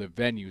me for the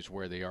venues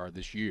where they are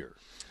this year,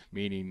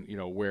 meaning,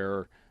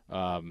 where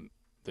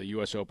the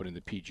U.S. Open and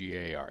the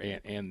PGA are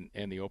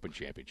and the Open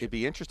Championship. It'd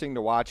be interesting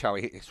to watch how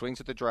he swings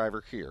at the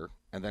driver here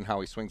and then how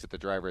he swings at the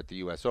driver at the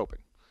U.S. Open.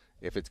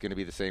 If it's going to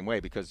be the same way,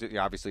 because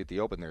obviously at the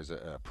Open there's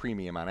a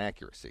premium on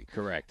accuracy.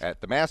 Correct. At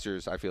the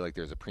Masters, I feel like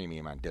there's a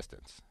premium on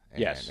distance. And,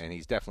 Yes. And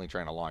he's definitely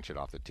trying to launch it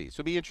off the tee. So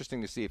it'd be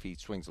interesting to see if he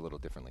swings a little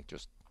differently.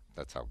 Just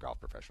that's how golf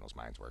professionals'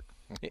 minds work.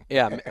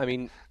 Yeah, I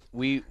mean,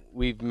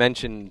 we've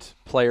mentioned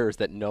players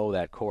that know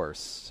that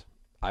course.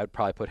 I would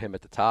probably put him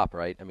at the top,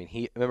 right? I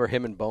mean, remember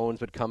him and Bones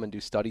would come and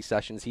do study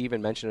sessions. He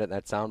even mentioned it in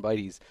that soundbite.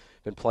 He's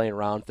been playing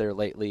around there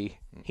lately.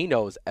 He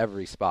knows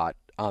every spot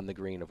on the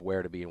green of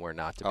where to be and where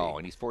not to be. Oh,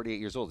 and he's 48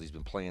 years old. He's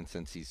been playing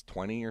since he's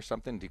 20 or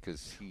something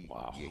because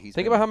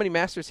Think about how many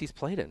Masters he's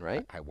played in,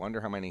 right? I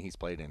wonder how many he's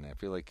played in. I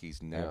feel like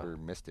he's never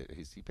missed it.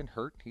 He's been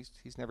hurt.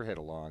 He's never had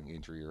a long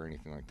injury or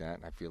anything like that.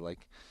 And I feel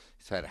like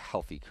he's had a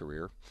healthy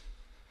career.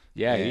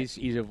 Yeah,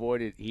 he's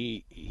avoided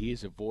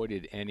he's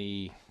avoided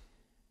any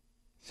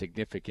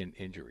significant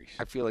injuries.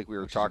 I feel like we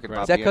were talking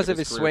about Is that because of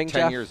his swing,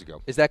 10 Jeff? years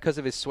ago. Is that because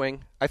of his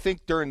swing? I think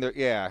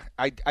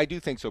I do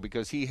think so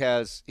because he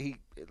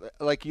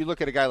like you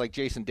look at a guy like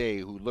Jason Day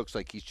who looks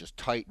like he's just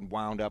tight and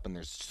wound up and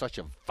there's such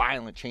a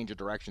violent change of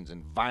directions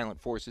and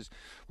violent forces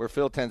where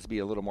Phil tends to be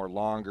a little more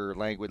longer,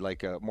 languid,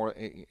 like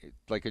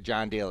a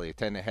John Daly.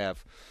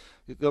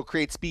 They'll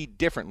create speed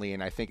differently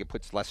and I think it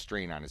puts less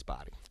strain on his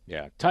body.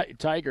 Yeah,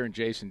 Tiger and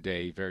Jason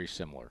Day very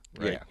similar,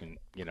 right? Yeah. And,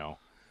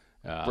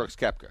 Brooks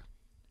Koepka.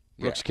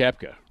 Brooks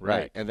Koepka,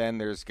 right. And then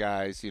there's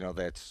guys,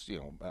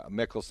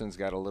 Mickelson's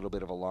got a little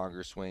bit of a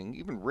longer swing.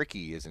 Even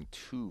Ricky isn't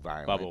too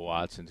violent. Bubba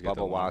Watson's got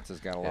a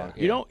long.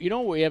 You know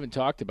what we haven't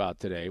talked about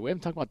today? We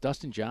haven't talked about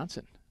Dustin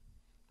Johnson,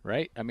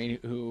 right? I mean,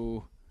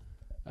 who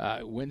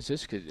wins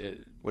this?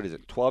 What is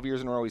it? 12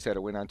 years in a row he's had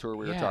a win on tour.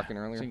 We were talking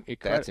earlier.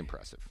 That's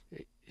impressive.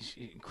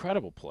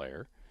 Incredible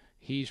player.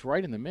 He's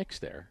right in the mix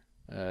there.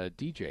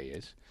 DJ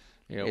is.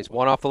 He's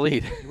one off the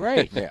lead.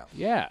 Right.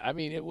 Yeah. I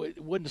mean,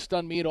 it wouldn't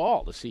stun me at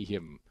all to see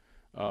him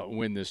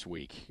win this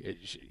week.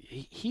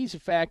 He's a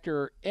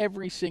factor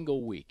every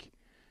single week,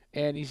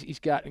 and he's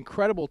got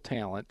incredible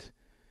talent.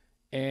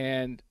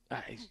 And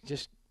I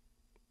just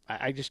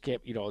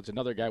can't. It's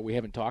another guy we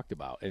haven't talked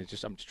about, and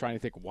I'm just trying to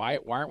think why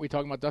aren't we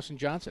talking about Dustin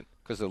Johnson?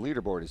 Because the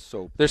leaderboard is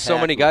so. There's so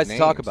many guys to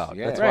talk about.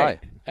 Yeah. That's right.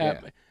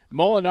 why.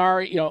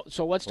 Molinari,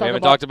 so let's talk about. We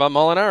haven't talked about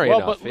Molinari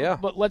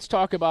enough. But let's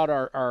talk about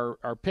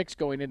our picks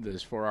going into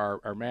this for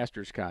our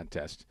Masters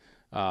contest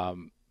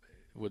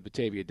with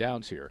Batavia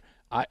Downs here.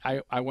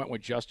 I went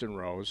with Justin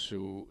Rose,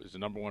 who is the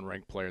number 1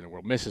 ranked player in the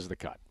world, misses the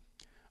cut.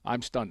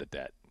 I'm stunned at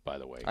that, by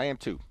the way. I am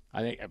too.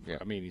 I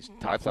mean, he's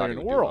top player in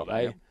the world.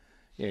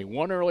 He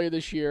won earlier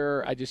this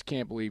year. I just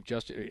can't believe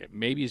Justin.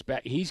 Maybe he's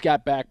back. He's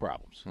got back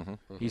problems.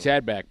 Mm-hmm. He's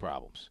had back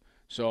problems.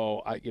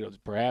 So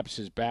perhaps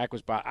his back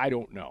was. I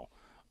don't know.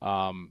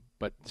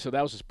 But so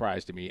that was a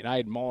surprise to me. And I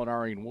had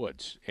Molinari and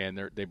Woods, and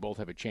they both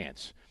have a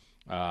chance.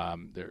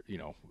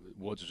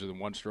 Woods is in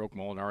 1 stroke,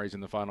 Molinari's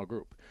in the final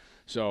group.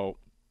 So,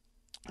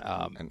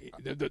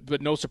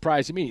 but no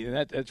surprise to me.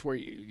 And that's where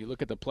you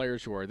look at the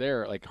players who are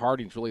there. Like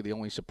Harding's really the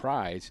only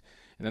surprise,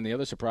 and then the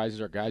other surprises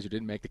are guys who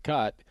didn't make the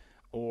cut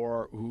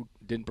or who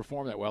didn't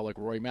perform that well, like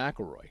Rory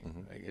McIlroy.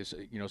 Is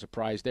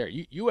surprised there.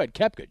 You had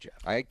Koepka, Jeff.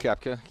 I had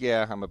Koepka.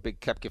 Yeah, I'm a big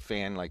Koepka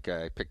fan. Like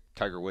I picked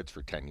Tiger Woods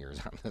for 10 years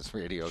on this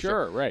radio show.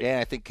 Sure, right. Yeah,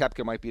 I think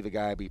Koepka might be the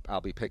guy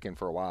I'll be picking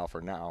for a while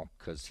for now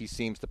because he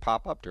seems to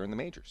pop up during the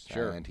majors.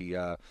 Sure. And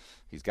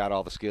he's got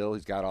all the skill,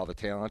 he's got all the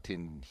talent,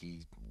 and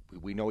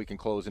we know he can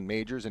close in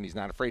majors, and he's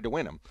not afraid to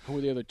win them. Who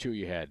were the other 2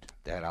 you had?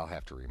 That I'll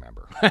have to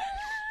remember.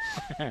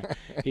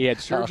 He had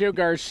Sergio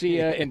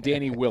Garcia and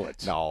Danny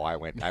Willett. No, I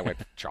went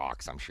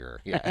chalks, I'm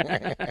sure.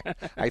 Yeah.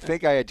 I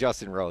think I had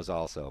Justin Rose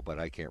also, but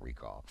I can't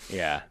recall.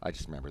 Yeah. I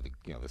just remember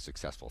the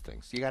successful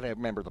things. You got to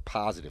remember the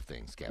positive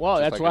things, Kevin. Well,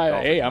 that's why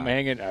I'm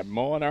hanging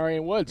Molinari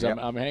and Woods. Yep.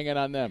 I'm hanging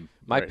on them.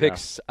 My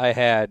picks now. I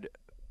had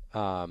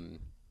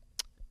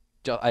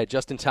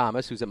Justin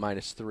Thomas, who's at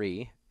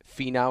 -3,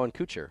 Finau and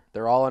Kuchar.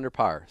 They're all under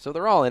par. So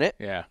they're all in it.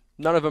 Yeah.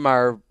 None of them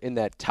are in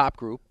that top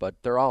group, but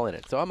they're all in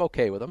it. So I'm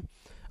okay with them.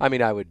 I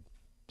mean, I would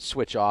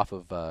switch off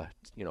of,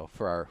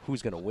 for our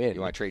who's going to win.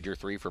 You want to trade your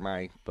 3 for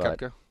my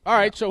Koepka? All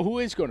right, so who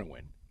is going to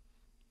win?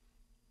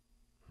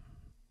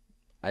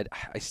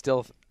 I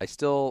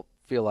still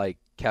feel like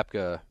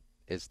Koepka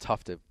is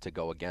tough to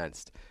go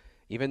against.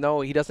 Even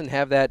though he doesn't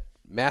have that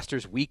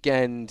Masters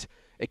weekend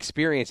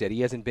experience yet.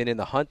 He hasn't been in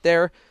the hunt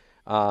there.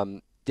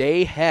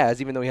 Day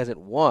has, even though he hasn't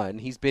won,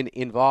 he's been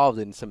involved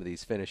in some of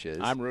these finishes.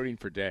 I'm rooting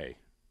for Day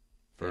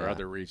for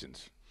other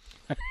reasons.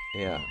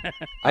 Yeah.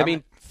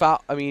 I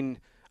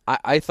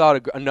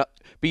thought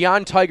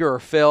beyond Tiger or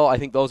Phil, I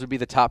think those would be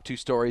the top 2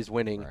 stories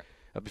winning. Right.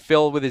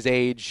 Phil with his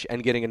age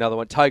and getting another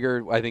one.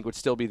 Tiger, I think, would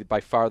still be by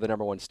far the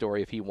number 1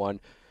 story if he won.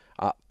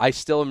 I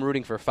still am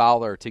rooting for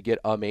Fowler to get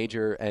a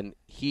major, and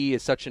he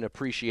is such an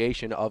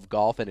appreciation of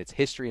golf and its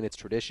history and its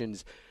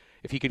traditions.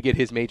 If he could get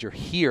his major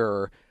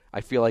here,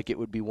 I feel like it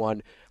would be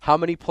one. How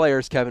many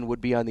players, Kevin,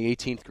 would be on the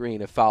 18th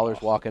green if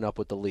Fowler's walking up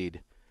with the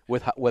lead?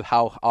 With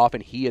how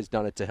often he has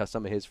done it to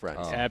some of his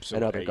friends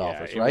and other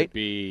golfers, right?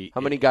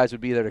 How many guys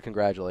would be there to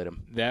congratulate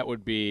him? That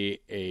would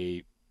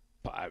be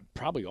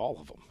probably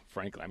all of them,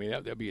 frankly. I mean,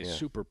 that would be a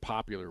super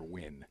popular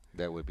win.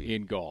 That would be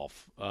in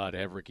golf to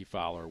have Ricky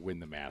Fowler win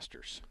the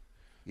Masters.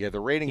 Yeah,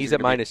 the ratings he's are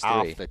at -3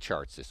 off the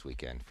charts this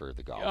weekend for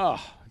the golf.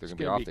 Oh, they're going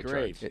to be off the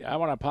great. charts. I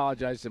want to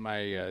apologize to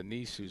my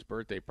niece whose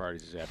birthday party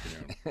is this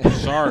afternoon.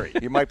 Sorry,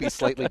 you might be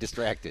slightly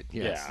distracted.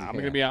 Yes. Yeah, I'm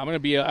going to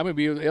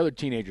be the other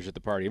teenagers at the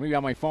party. I'm going to be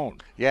on my phone.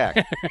 Yeah,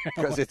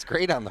 because it's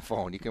great on the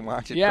phone. You can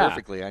watch it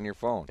perfectly on your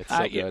phone. It's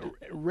so good.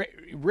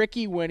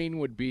 Ricky winning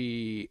would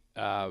be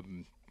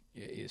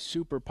is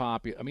super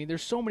popular. I mean,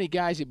 there's so many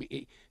guys.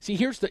 See,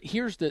 here's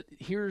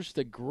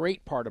the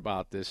great part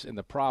about this and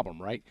the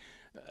problem, right?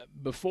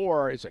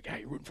 Before it's like,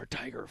 hey, you're rooting for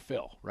Tiger or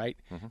Phil, right?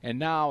 Mm-hmm. And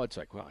now it's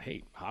like, well,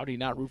 hey, how do you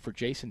not root for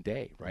Jason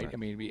Day, right? I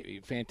mean, it'd be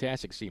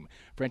fantastic to see him.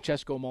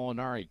 Francesco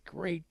Molinari,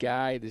 great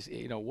guy. This,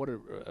 what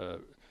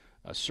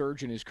a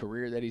surge in his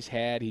career that he's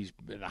had. He's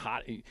been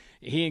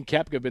he and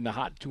Koepka have been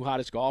the two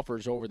hottest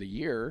golfers over the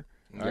year,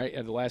 all right,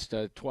 in the last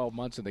 12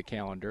 months of the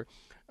calendar.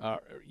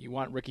 You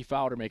want Ricky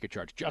Fowler to make a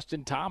charge.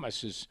 Justin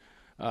Thomas is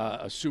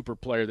a super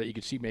player that you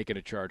could see making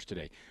a charge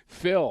today.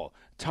 Phil,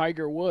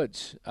 Tiger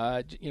Woods,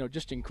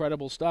 just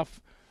incredible stuff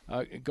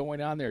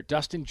going on there.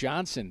 Dustin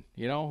Johnson,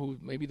 who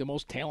maybe the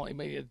most talent,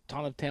 maybe a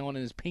ton of talent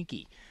in his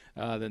pinky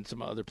than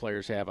some other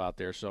players have out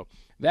there. So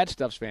that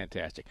stuff's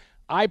fantastic.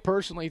 I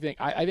personally think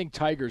I think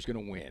Tiger's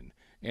going to win,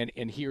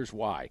 and here's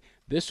why.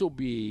 This will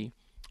be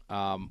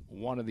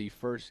one of the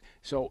first.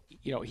 So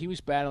he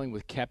was battling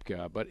with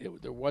Koepka, but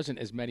there wasn't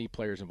as many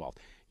players involved.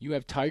 You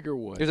have Tiger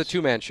Woods. It was a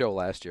two-man show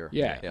last year.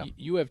 Yeah.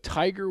 You have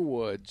Tiger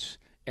Woods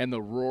and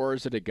the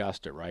roars at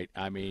Augusta, right?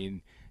 I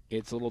mean,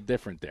 it's a little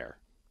different there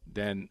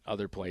than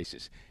other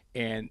places.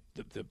 And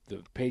the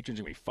patrons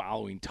are going to be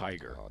following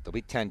Tiger. Oh, they'll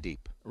be 10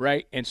 deep.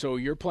 Right? And so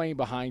you're playing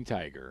behind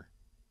Tiger,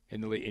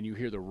 and you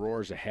hear the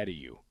roars ahead of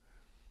you.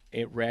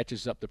 It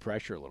ratchets up the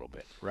pressure a little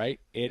bit, right?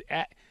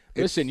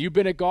 Listen, you've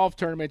been at golf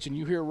tournaments, and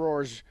you hear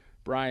roars,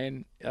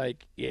 Brian,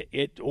 like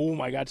oh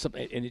my God,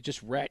 something, and it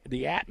just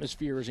the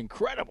atmosphere is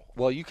incredible.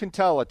 Well, you can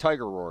tell a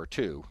Tiger roar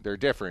too. They're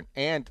different,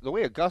 and the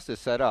way Augusta's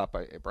set up,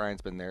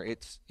 Brian's been there.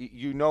 It's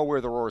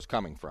where the roar is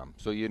coming from,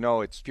 so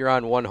it's. If you're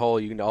on one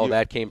hole,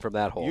 that came from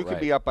that hole. You could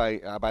be up by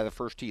the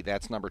first tee.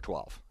 That's number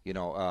 12.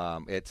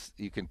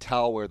 You can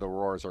tell where the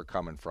roars are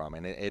coming from,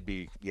 and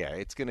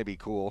it's going to be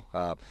cool.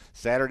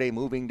 Saturday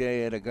moving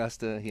day at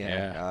Augusta.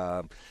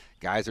 Yeah.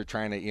 Guys are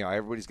trying to,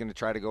 everybody's going to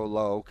try to go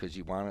low because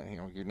you want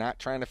to, you're not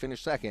trying to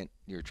finish second.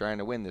 You're trying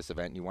to win this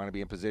event. And you want to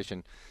be in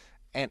position.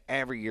 And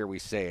every year we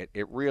say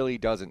it really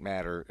doesn't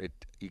matter.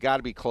 You got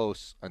to be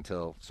close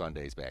until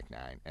Sunday's back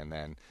nine. And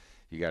then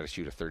you got to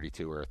shoot a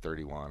 32 or a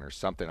 31 or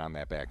something on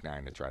that back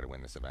nine to try to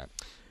win this event.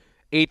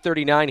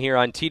 8:39 here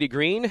on Tee to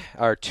Green,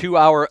 our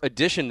 2-hour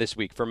edition this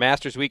week for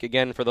Masters Week.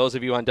 Again, for those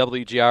of you on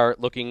WGR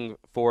looking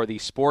for the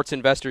Sports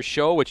Investors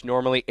Show, which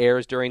normally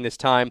airs during this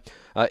time,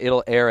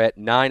 it'll air at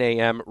 9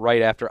 a.m.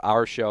 right after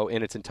our show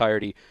in its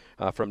entirety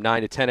from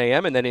 9 to 10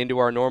 a.m. and then into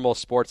our normal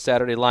Sports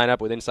Saturday lineup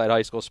with Inside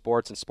High School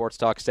Sports and Sports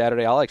Talk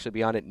Saturday. I'll actually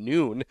be on at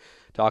noon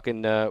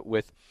talking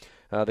with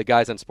the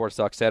guys on Sports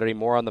Talk Saturday,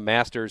 more on the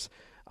Masters.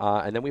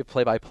 And then we have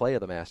play-by-play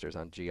of the Masters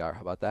on GR.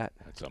 How about that?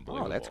 That's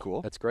unbelievable. Oh, that's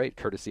cool. That's great,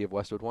 courtesy of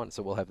Westwood One.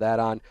 So we'll have that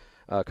on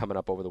coming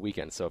up over the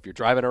weekend. So if you're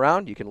driving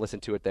around, you can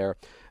listen to it there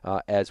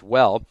as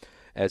well,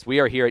 as we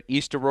are here at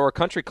East Aurora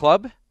Country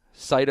Club,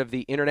 site of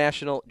the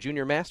International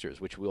Junior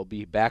Masters, which we'll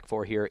be back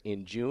for here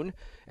in June.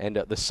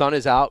 And the sun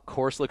is out.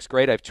 Course looks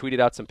great. I've tweeted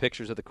out some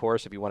pictures of the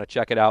course if you want to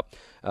check it out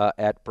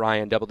at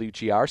Brian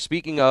WGR.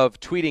 Speaking of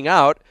tweeting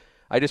out,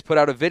 I just put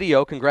out a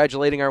video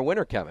congratulating our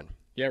winner, Kevin.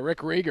 Yeah, Rick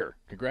Rieger.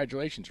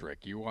 Congratulations, Rick.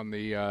 You won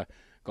the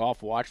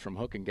golf watch from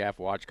Hook and Gaff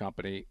Watch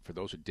Company. For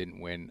those who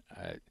didn't win,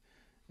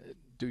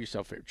 do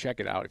yourself a favor. Check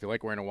it out. If you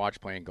like wearing a watch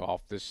playing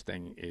golf, this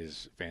thing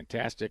is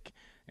fantastic.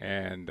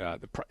 And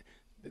the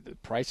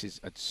price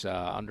is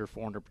under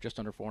 $400, just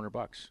under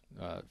 $400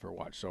 for a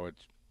watch. So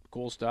it's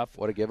cool stuff.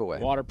 What a giveaway.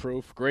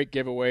 Waterproof. Great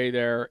giveaway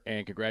there.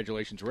 And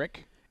congratulations,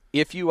 Rick.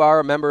 If you are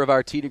a member of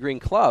our Tee to Green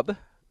Club,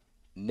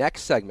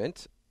 next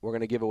segment, we're going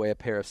to give away a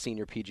pair of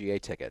senior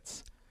PGA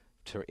tickets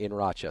in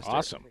Rochester.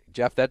 Awesome.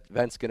 Jeff, that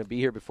event's going to be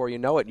here before you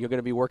know it, and you're going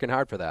to be working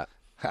hard for that.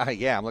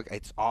 Yeah,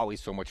 it's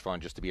always so much fun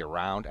just to be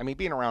around. I mean,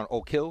 being around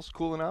Oak Hill's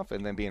cool enough,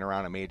 and then being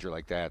around a major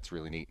like that, it's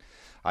really neat.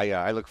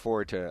 I look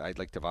forward to, I'd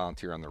like to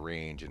volunteer on the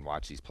range and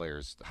watch these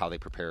players, how they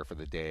prepare for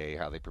the day,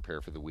 how they prepare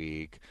for the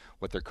week,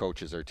 what their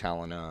coaches are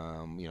telling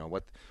them,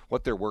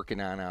 what they're working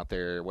on out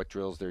there, what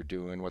drills they're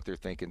doing, what they're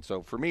thinking.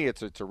 So for me,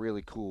 it's a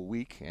really cool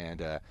week,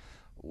 and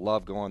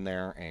love going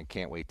there, and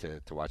can't wait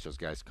to watch those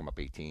guys come up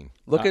 18.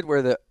 Look at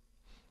where the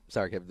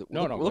Sorry, Kev.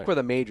 Look where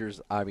the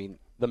majors,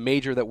 the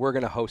major that we're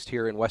going to host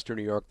here in Western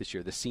New York this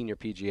year, the senior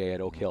PGA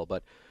at Oak Hill.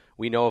 But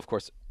we know, of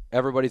course,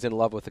 everybody's in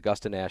love with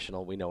Augusta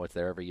National. We know it's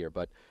there every year.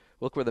 But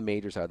look where the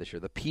majors are this year.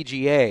 The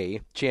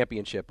PGA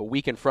Championship, a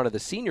week in front of the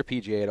senior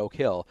PGA at Oak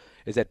Hill,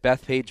 is at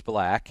Bethpage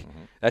Black.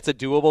 Mm-hmm. That's a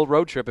doable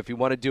road trip if you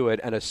want to do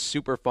it, and a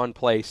super fun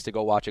place to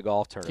go watch a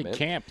golf tournament. You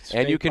camp,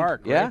 and you can,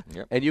 park, yeah, right?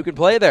 Yep. And you can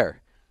play there.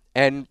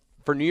 And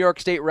for New York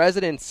State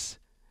residents,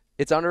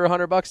 it's under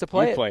 $100 to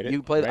play it.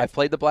 You played it. I've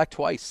played the Black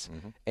twice,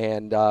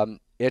 and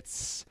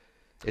it's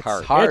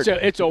hard. hard.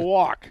 It's a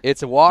walk.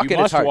 It's a walk, you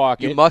and it's hard.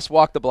 Walk you it. must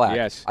walk the Black.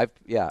 Yes.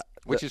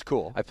 Which is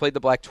cool. I played the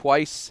Black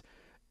twice,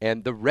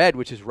 and the Red,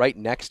 which is right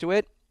next to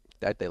it,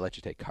 that they let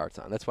you take carts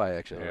on. That's why I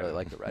actually really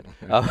like the Red.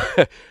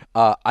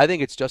 I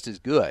think it's just as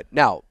good.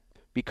 Now,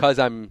 because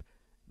I'm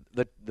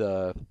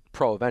the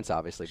pro events,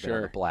 obviously, been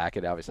on the Black.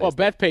 It obviously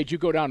Bethpage, you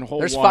go down hole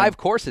There's one. 5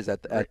 courses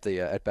at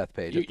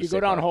Bethpage. You go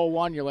down hole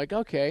 1, you're like,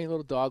 okay, a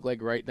little dog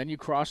leg right. Then you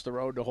cross the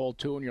road to hole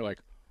 2, and you're like,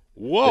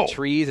 Whoa. the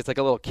trees. It's like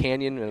a little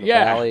canyon in a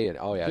Yeah. valley. And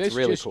it's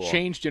really just cool.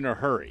 changed in a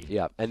hurry.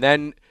 Yeah. And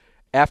then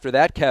after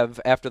that, Kev,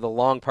 after the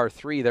long par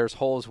 3, there's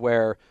holes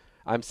where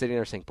I'm sitting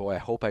there saying, boy, I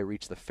hope I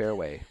reach the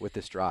fairway with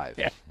this drive.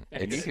 Yeah.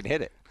 And you can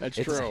hit it. That's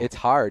It's, true. it's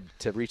hard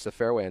to reach the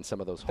fairway in some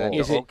of those Then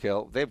holes. Oak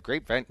Hill. They have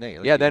great vent.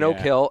 Yeah, then Oak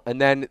Hill. And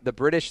then the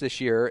British this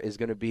year is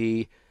going to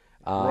be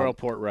Royal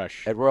Port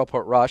Rush. at Royal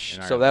Port Rush. In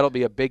So Ireland. that'll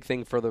be a big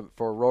thing for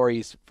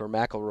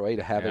McIlroy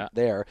to have Yeah. it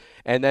there.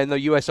 And then the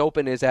U.S.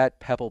 Open is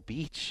at Pebble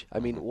Beach. I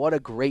mean, what a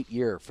great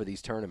year for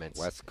these tournaments.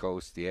 West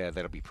Coast, yeah,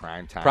 that'll be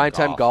primetime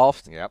Primetime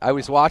golf. Yep. I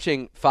was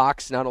watching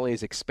Fox. Not only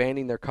is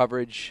expanding their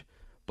coverage,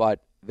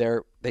 but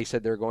they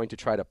said they're going to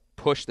try to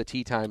push the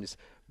tee times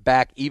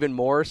back even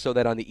more so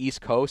that on the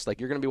East Coast, like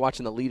you're going to be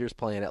watching the leaders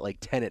playing at like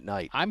 10 at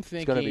night. I'm it's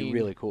going to be thinking-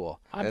 really cool.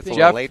 That's thinking-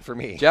 a little late for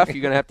me. Jeff,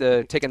 you're going to have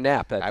to take a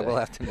nap that I day. will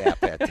have to nap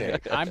that day.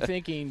 I'm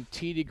thinking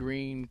Tee to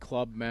Green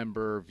club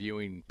member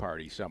viewing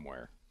party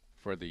somewhere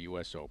for the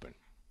U.S. Open.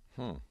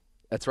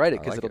 That's right, I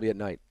because like it'll it. be at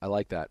night. I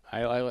like that.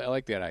 I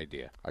like that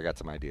idea. I got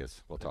some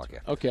ideas. We'll talk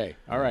after. Okay.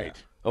 All right.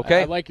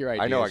 Okay. I like your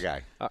ideas. I know a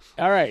guy.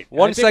 All right.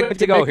 One I think segment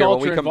to we have go here when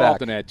Mick we Ultra come involved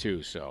back. in that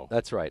too. So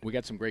That's right. we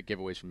got some great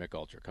giveaways from Mick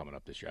Ultra coming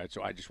up this year.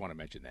 So I just want to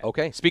mention that.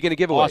 Okay, speaking of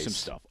giveaways.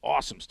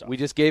 Awesome stuff. We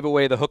just gave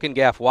away the Hook and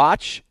Gaff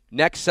watch.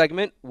 Next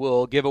segment,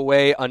 we'll give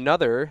away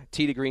another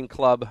Tee to Green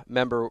Club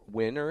member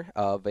winner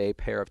of a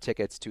pair of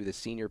tickets to the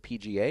Senior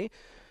PGA,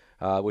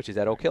 which is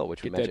at Oak Hill,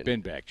 which we Get mentioned. that bin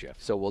back, Jeff.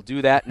 So we'll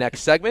do that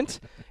next segment,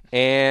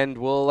 and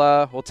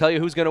we'll tell you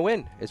who's going to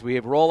win as we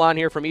roll on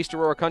here from East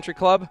Aurora Country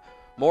Club.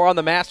 More on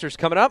the Masters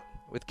coming up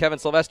with Kevin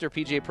Sylvester,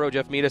 PGA Pro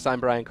Jeff Meadus. I'm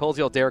Brian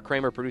Coleshill, Derek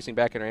Kramer producing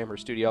back in our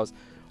Amherst studios.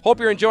 Hope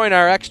you're enjoying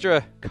our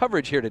extra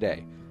coverage here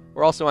today.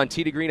 We're also on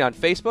Tee to Green on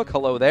Facebook.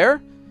 Hello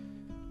there.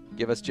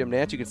 Give us Jim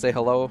Nance. You can say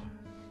hello.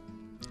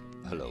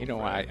 Hello. You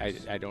know,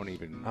 I don't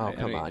even. Oh, I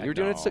come mean, on. I You're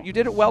doing it. know. So, you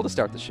did it well to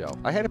start the show.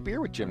 I had a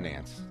beer with Jim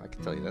Nance. I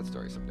can tell you that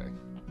story someday.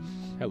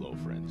 Hello,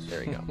 friends.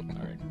 There you go.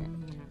 All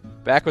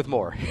right. Back with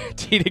more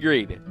Tee to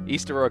Green,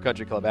 East Aurora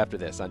Country Club after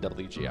this on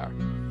WGR.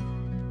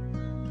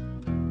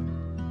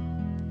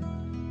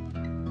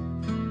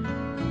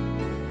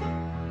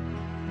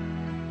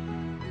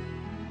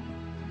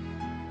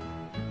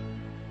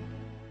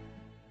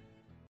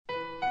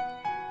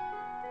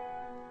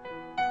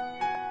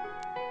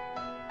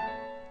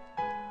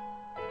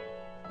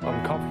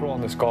 I'm comfortable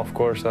on this golf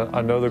course.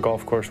 I know the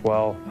golf course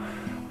well.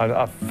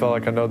 I feel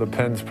like I know the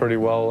pins pretty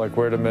well, like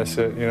where to miss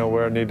it,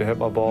 where I need to hit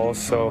my balls.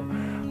 So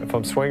if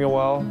I'm swinging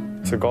well,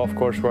 it's a golf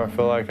course where I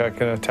feel like I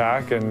can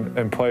attack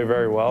and play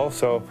very well.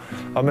 So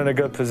I'm in a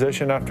good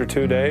position after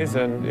 2 days,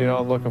 and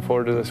I'm looking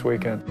forward to this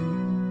weekend.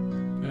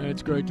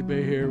 It's great to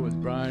be here with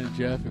Brian and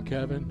Jeff and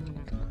Kevin.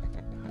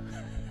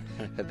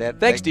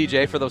 Thanks,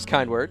 DJ, for those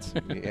kind words.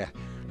 Yeah.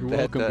 You're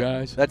welcome,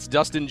 guys. That's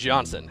Dustin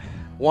Johnson,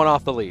 one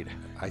off the lead.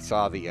 I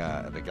saw the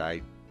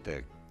guy,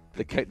 the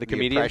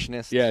comedian?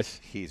 impressionist. Yes.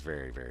 He's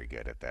very, very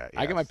good at that.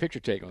 I got my yes. picture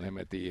taken with him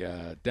at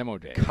the demo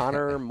day.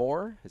 Connor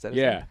Moore? Is that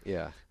his Yeah. name?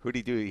 Yeah. Who'd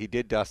he do? He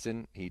did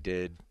Dustin. He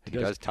does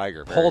does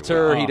Tiger. very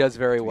Poulter, well. he does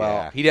very well.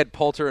 Yeah. He did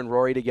Poulter and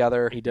Rory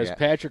together. He does Yeah.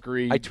 Patrick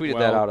Reed. I tweeted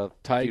well, that out a few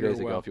Tiger days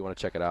ago well. if you want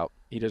to check it out.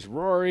 He does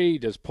Rory. He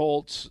does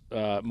Poltz.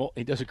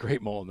 He does a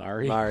great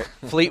Molinari. All right.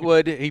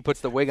 Fleetwood, he puts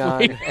the wig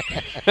on.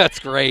 That's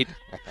great.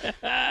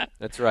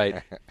 That's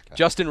right.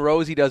 Justin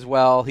Rose, he does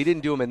well. He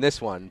didn't do him in this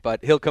one,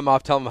 but he'll come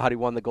off, tell him how he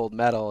won the gold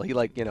medal. He He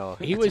was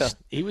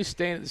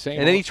staying at the same.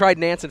 And then he tried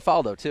Nance and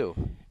Faldo too.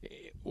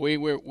 We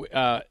were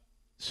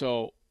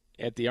so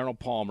at the Arnold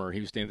Palmer. He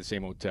was staying at the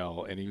same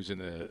hotel, and he was in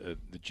the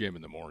gym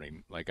in the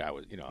morning, like I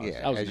was.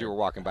 Yeah, I was as you were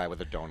walking by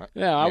with a donut.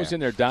 Yeah, I was in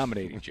there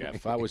dominating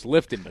Jeff. I was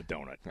lifting the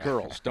donut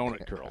curls.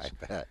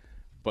 I bet.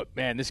 But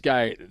man, this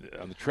guy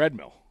on the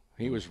treadmill,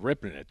 he was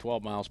ripping it at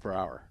 12 miles per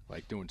hour,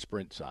 like doing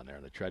sprints on there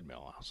on the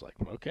treadmill. I was like,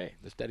 okay,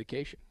 this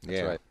dedication.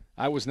 That's right.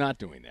 I was not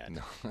doing that.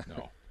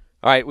 No.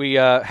 All right, we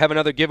have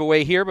another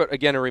giveaway here, but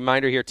again, a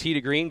reminder here, Tee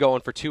to Green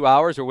going for 2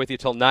 hours. We're with you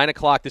till 9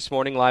 o'clock this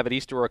morning live at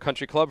East Aurora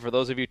Country Club. For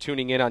those of you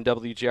tuning in on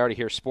WGR to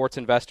hear Sports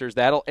Investors,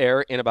 that'll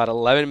air in about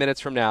 11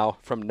 minutes from now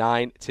from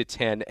 9 to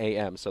 10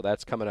 a.m. So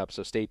that's coming up,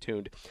 so stay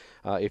tuned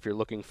if you're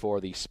looking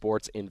for the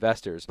Sports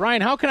Investors.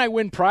 Brian, how can I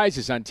win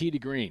prizes on Tee to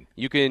Green?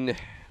 You can,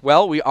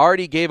 well, we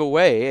already gave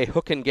away a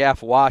Hook and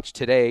Gaff watch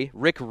today.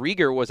 Rick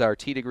Rieger was our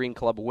Tee to Green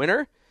Club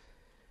winner.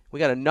 We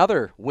got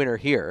another winner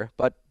here,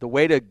 but the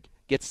way to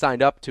get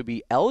signed up to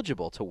be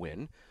eligible to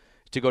win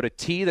to go to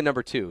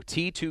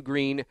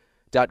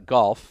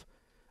T2Green.golf.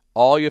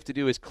 All you have to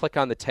do is click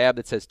on the tab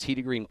that says Tee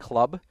to Green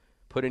Club,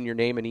 put in your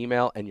name and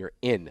email, and you're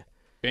in.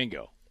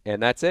 Bingo.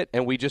 And that's it.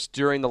 And we just,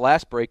 during the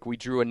last break, we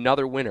drew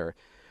another winner.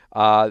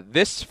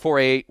 This for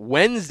a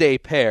Wednesday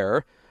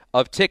pair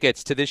of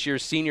tickets to this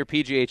year's Senior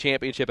PGA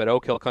Championship at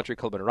Oak Hill Country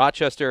Club in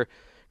Rochester,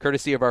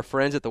 courtesy of our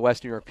friends at the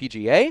West New York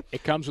PGA.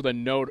 It comes with a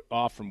note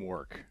off from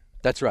work.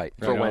 That's right,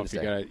 for You know,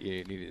 Wednesday. If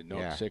you need a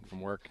note sick from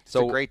work. It's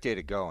a great day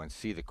to go and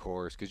see the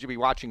course because you'll be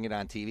watching it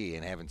on TV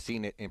and haven't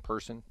seen it in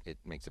person. It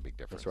makes a big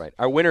difference. That's right.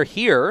 Our winner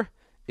here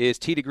is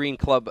Tee to Green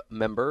Club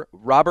member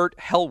Robert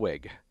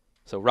Helwig.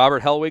 So,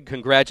 Robert Helwig,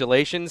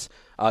 congratulations.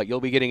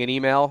 You'll be getting an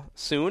email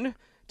soon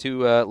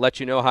to let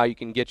you know how you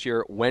can get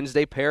your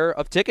Wednesday pair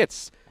of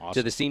tickets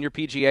to the Senior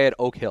PGA at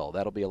Oak Hill.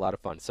 That'll be a lot of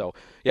fun. So,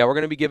 yeah, we're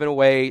going to be giving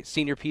away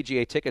Senior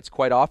PGA tickets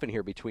quite often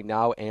here between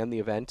now and the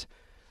event.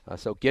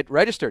 So get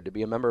registered to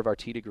be a member of our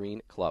Tee to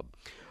Green Club.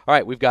 All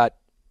right, we've got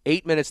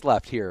 8 minutes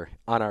left here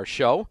on our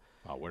show.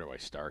 Oh, where do I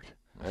start?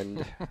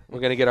 And we're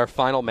going to get our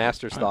final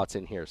Masters thoughts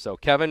in here. So,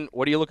 Kevin,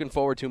 what are you looking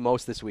forward to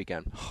most this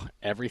weekend?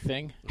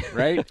 Everything,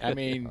 right? I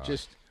mean,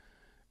 just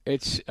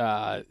it's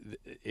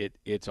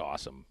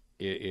awesome.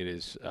 It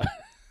is.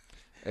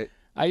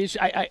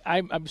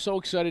 I'm so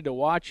excited to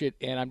watch it,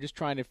 and I'm just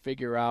trying to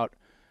figure out.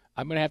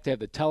 I'm going to have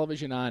the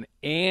television on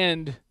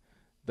and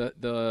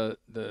the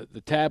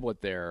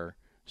tablet there,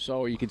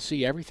 so you can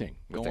see everything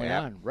going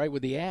on right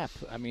with the app.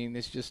 I mean,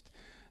 it's just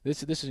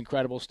this is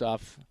incredible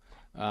stuff.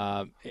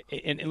 And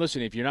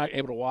listen, if you're not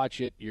able to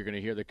watch it, you're going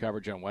to hear the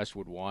coverage on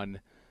Westwood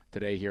One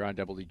today here on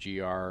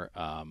WGR.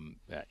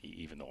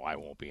 Even though I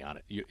won't be on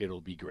it, it'll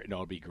be great. No,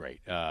 it'll be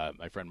great.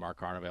 My friend Mark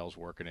Carnival's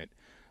working it.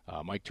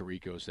 Mike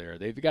Tirico's there.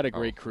 They've got a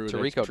great crew.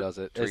 Tirico does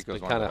it.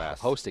 Tirico's kind of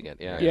hosting it.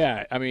 Yeah.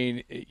 Yeah. I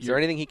mean, is there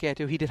anything he can't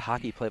do? He did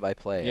hockey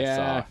play-by-play.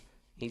 Yeah.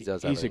 He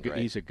does. He's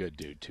a good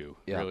dude too.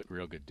 Yeah.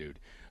 Real good dude.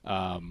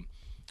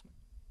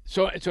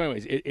 So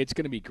anyways, it's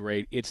going to be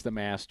great. It's the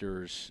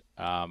Masters.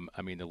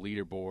 I mean, the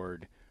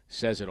leaderboard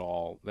says it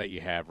all that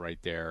you have right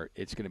there.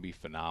 It's going to be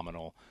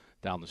phenomenal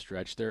down the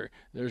stretch. There's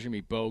going to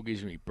be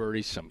bogeys, going to be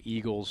birdies, some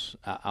eagles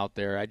out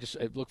there. I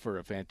look for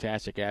a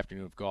fantastic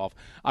afternoon of golf.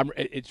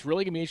 It's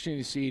really going to be interesting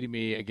to see, to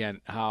me,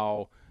 again,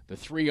 how the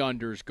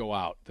 3-unders go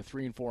out, the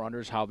 3 and 4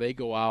 unders, how they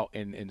go out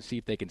and see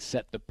if they can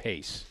set the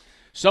pace.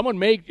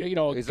 Someone a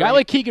guy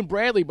like Keegan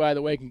Bradley, by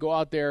the way, can go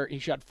out there. He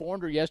shot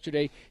 400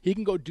 yesterday. He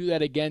can go do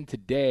that again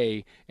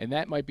today, and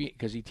that might be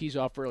because he tees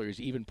off earlier.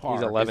 He's even par.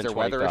 He's 11, is there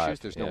weather 25. issues?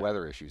 There's no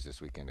weather issues this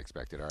weekend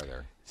expected, are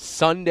there?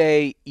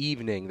 Sunday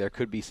evening, there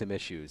could be some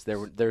issues.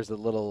 There's a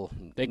little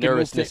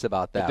nervousness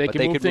about that. They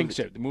can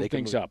move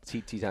things up.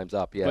 Tee times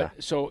up, yeah.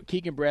 So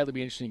Keegan Bradley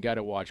be an interesting guy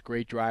to watch.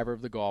 Great driver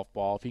of the golf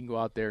ball. If he can go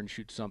out there and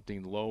shoot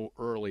something low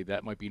early,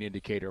 that might be an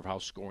indicator of how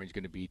scoring is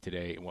going to be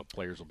today and what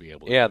players will be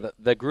able to do.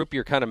 The group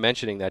you're kind of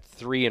mentioning, that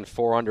 3 and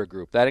 4 under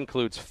group, that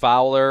includes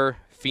Fowler,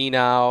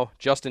 Finau,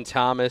 Justin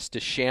Thomas,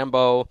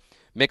 DeChambeau,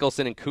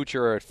 Mickelson and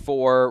Kuchar are at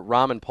 4,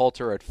 Rahm and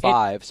Poulter are at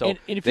 5. So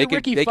if they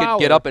could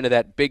get up into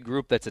that big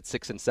group that's at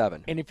 6 and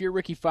 7. And if you're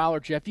Ricky Fowler,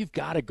 Jeff, you've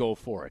got to go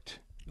for it.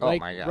 Oh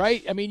my gosh!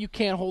 Right? I mean, you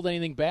can't hold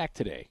anything back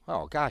today.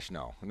 Oh gosh,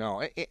 no.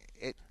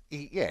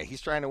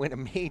 He's trying to win a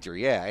major.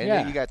 Yeah,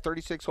 and you got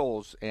 36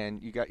 holes,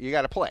 and you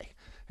got to play.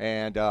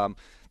 And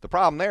the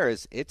problem there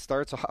is it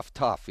starts off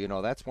tough.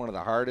 That's one of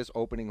the hardest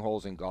opening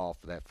holes in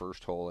golf, that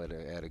first hole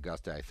at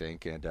Augusta, I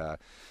think.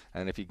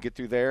 And if you get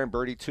through there and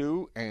birdie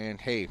 2, and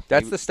hey,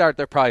 that's the start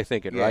they're probably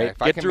thinking, right?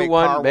 Get through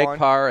one, make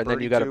par, and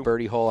then you got a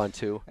birdie hole on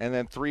 2. And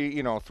then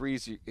 3,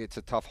 three's it's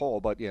a tough hole,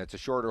 but it's a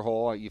shorter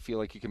hole. You feel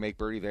like you can make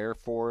birdie there.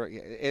 4,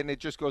 and it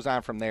just goes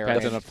on from there.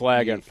 Depends on a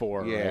flag on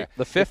 4. Yeah, right?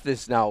 The 5th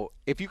is now.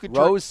 If you could,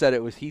 Rose said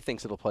he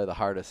thinks it'll play the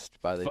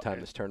hardest by the time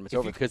this tournament's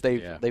over because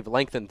they've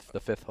lengthened the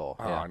 5th hole.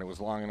 And it was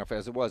long enough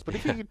as it was. But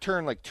if you could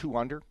turn like 2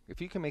 under, if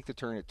you can make the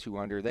turn at 2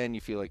 under, then you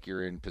feel like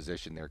you're in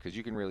position there because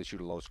you can really shoot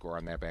a low score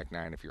on that back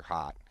 9 if you're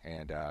hot.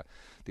 And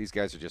these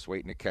guys are just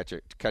waiting to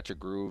catch a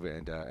groove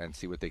and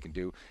see what they can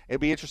do.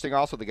 It'd be interesting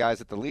also the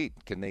guys at the lead.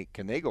 Can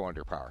they go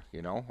under par?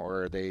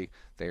 Or are they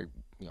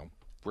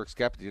Brooks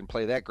Koepka didn't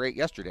play that great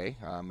yesterday.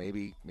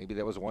 Maybe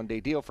that was a one-day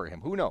deal for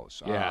him. Who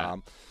knows? Yeah.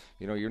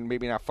 You're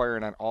maybe not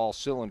firing on all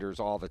cylinders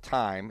all the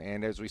time.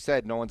 And as we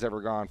said, no one's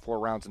ever gone 4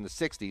 rounds in the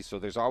 60s. So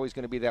there's always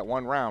going to be that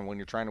one round when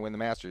you're trying to win the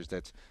Masters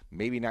that's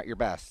maybe not your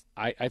best.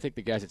 I think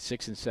the guys at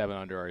 6 and 7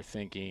 under are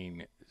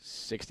thinking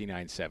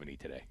 69-70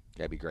 today.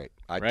 That'd be great.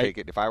 I'd take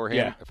it. If I were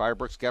him, if I were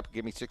Brooks Koepka,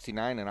 give me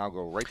 69, and I'll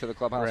go right to the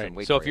clubhouse and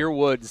wait. So for if you're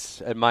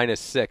Woods at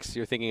 -6,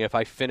 you're thinking if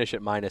I finish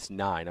at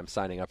 -9, I'm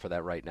signing up for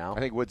that right now. I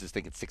think Woods is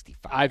thinking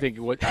 65. I think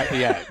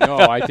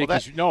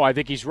I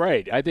think he's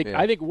right. I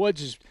think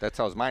Woods is. That's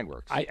how his mind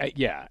works. I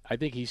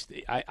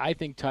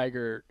think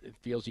Tiger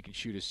feels he can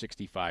shoot a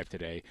 65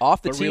 today.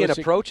 Off the tee and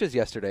approaches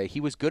yesterday, he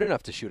was good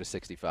enough to shoot a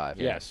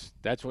 65. Yes,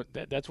 that's what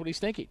he's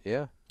thinking.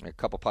 Yeah, a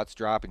couple putts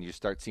drop, and you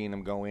start seeing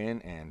them go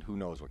in, and who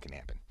knows what can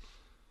happen.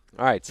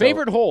 All right,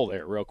 favorite hole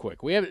there, real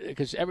quick. We have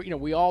because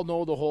we all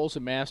know the holes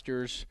in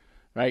Masters,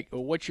 right?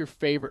 What's your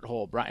favorite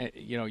hole, Brian?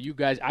 You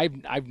guys,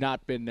 I've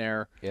not been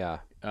there. Yeah.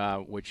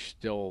 Which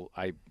still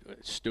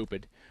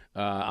stupid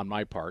on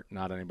my part,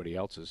 not anybody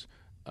else's.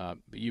 But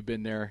you've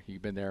been there.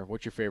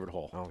 What's your favorite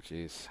hole? Oh,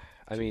 jeez.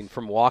 I mean,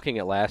 from walking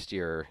it last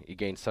year, you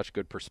gain such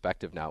good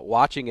perspective now.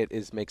 Watching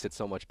it makes it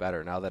so much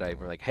better now that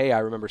I'm like, hey, I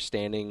remember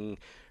standing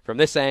from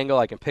this angle.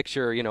 I can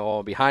picture,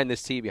 behind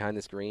this tee, behind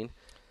this green.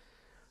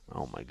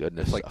 Oh, my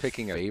goodness. It's like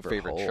picking a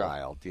favorite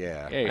child.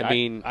 Yeah. Hey,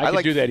 I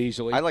could do that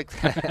easily. I'm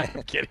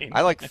kidding.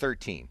 I like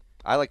 13.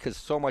 I like because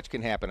so much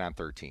can happen on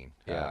 13.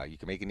 Yeah. You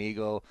can make an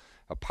eagle.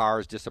 A par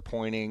is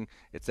disappointing.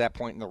 It's that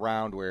point in the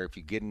round where if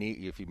you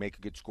if you make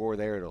a good score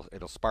there,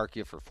 it'll spark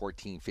you for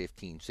 14,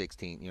 15,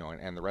 16,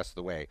 and the rest of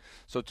the way.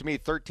 So to me,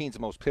 13 is the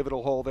most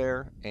pivotal hole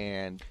there.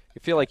 And I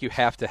feel like you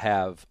have to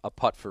have a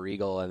putt for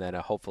eagle and then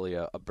hopefully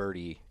a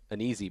birdie, an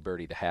easy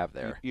birdie to have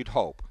there. You'd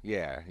hope.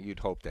 Yeah, you'd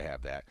hope to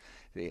have that.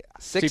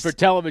 See, for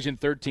television,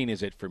 13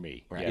 is it for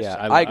me. Right. Yes, Yeah,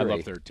 I agree.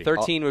 love 13.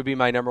 13 would be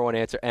my number one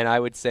answer, and I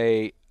would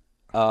say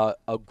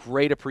a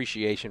great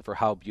appreciation for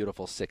how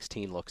beautiful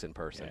 16 looks in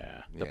person.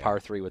 Yeah. The par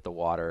 3 with the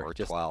water. Or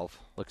just 12.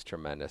 Looks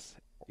tremendous.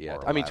 Yeah,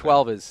 Or I mean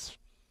 11.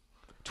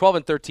 12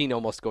 and 13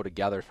 almost go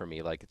together for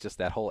me. Like, it's just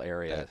that whole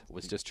area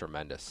was just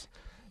tremendous.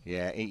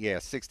 Yeah,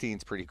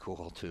 16's pretty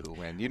cool too.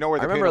 And you know where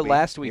the I remember pin will be.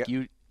 last week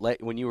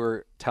when you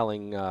were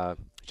telling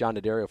John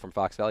D'Addario from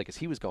Fox Valley, because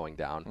he was going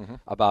down,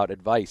 about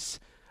advice.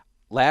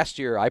 Last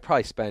year, I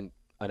probably spent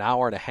an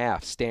hour and a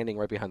half standing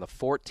right behind the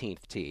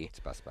 14th tee. It's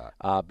the best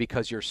spot.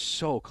 Because you're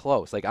so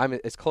close. Like, I'm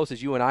as close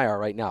as you and I are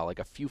right now, like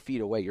a few feet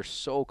away. You're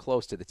so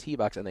close to the tee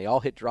box, and they all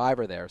hit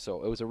driver there.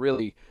 So it was a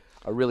really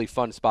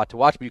fun spot to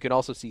watch. But you can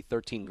also see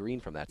 13 green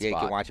from that spot. Yeah,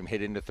 you can watch him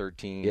hit into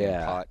 13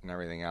 and putt and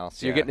everything else.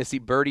 So you're getting to see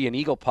birdie and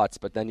eagle putts,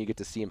 but then you get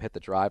to see him hit the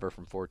driver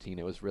from 14.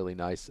 It was really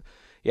nice.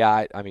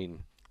 Yeah, I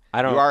mean,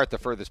 I don't. You are at the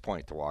furthest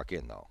point to walk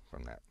in, though,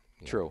 from that.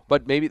 True,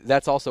 but maybe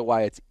that's also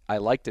why I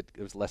liked it.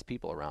 It was less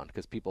people around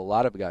because a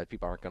lot of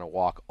people aren't going to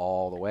walk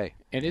all the way.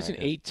 And isn't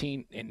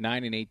 18 and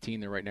 9 and 18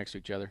 they're right next to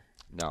each other?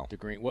 No. The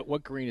green.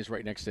 What green is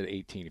right next to the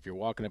 18? If you're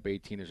walking up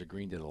 18, there's a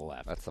green to the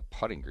left. That's the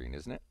putting green,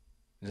 isn't it?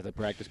 Is it the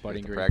practice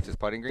putting green? Practice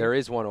putting green. There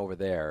is one over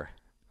there.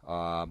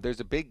 There's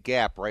a big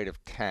gap right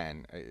of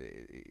 10.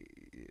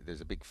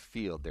 There's a big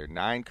field there.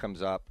 9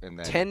 comes up and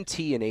then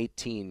 10T and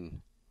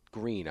 18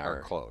 green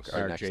are close.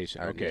 Are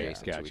adjacent.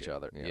 adjacent to Gotcha. each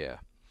other. Yeah.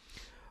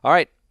 All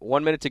right,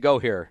 1 minute to go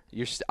here.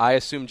 I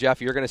assume,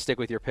 Jeff, you're going to stick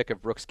with your pick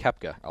of Brooks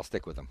Koepka. I'll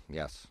stick with him.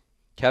 Yes.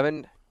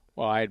 Kevin?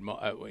 Well, I had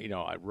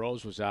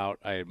Rose was out.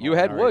 You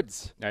had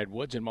Woods. I had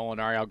Woods and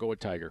Molinari. I'll go with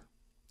Tiger.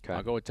 Okay.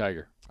 I'll go with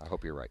Tiger. I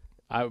hope you're right.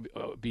 I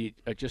would be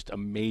just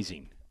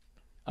amazing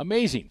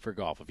for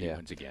golf if he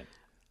wins again.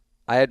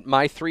 I had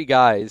my 3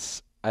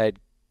 guys. I had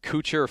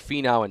Kuchar,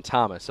 Finau, and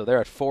Thomas. So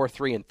they're at 4,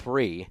 3, and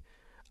 3.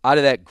 Out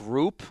of that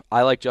group,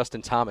 I like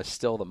Justin Thomas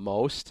still the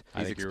most.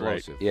 He's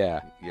explosive. Right.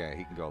 Yeah. Yeah,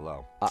 he can go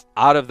low.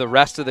 Out of the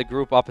rest of the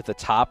group up at the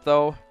top,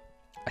 though,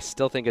 I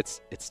still think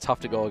it's tough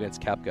to go against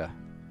Koepka.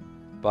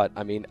 But,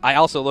 I mean, I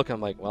also look,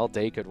 I'm like, well,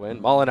 Day could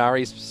win.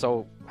 Molinari's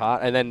so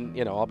hot. And then,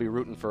 I'll be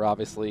rooting for,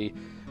 obviously,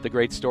 the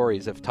great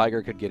stories. If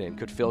Tiger could get in,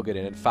 could Phil get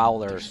in, and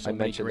Fowler, I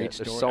mentioned that.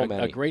 There's so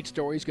many. A great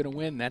story's going to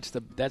win. That's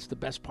the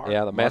best part.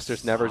 Yeah, the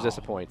Masters never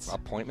disappoints.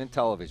 Appointment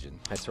television.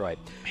 That's right.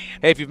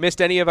 Hey, if you've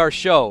missed any of our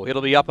show,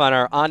 it'll be up on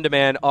our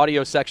on-demand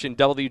audio section,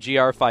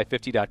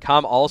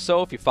 WGR550.com.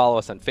 Also, if you follow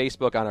us on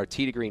Facebook, on our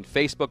Tee to Green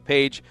Facebook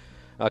page,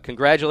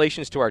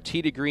 congratulations to our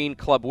Tee to Green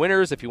Club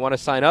winners. If you want to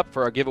sign up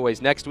for our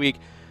giveaways next week,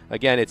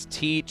 again, it's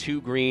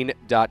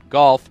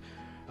tee2green.golf.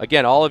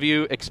 Again, all of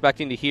you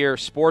expecting to hear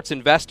Sports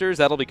Investors,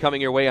 that'll be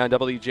coming your way on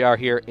WGR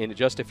here in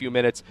just a few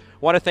minutes.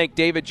 Want to thank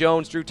David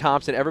Jones, Drew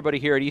Thompson, everybody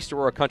here at East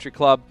Aurora Country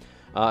Club.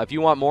 If you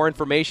want more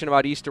information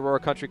about East Aurora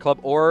Country Club,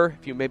 or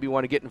if you maybe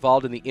want to get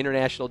involved in the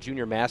International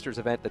Junior Masters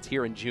event that's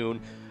here in June,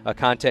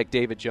 contact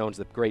David Jones,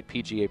 the great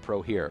PGA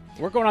pro here.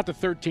 We're going out to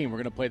 13. We're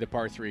going to play the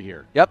par 3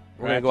 here. Yep.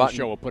 We're going to go out.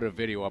 We'll put a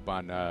video up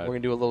on. We're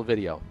going to do a little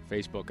video.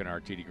 Facebook and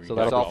our Tee to Green. So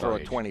that's all throw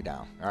a 20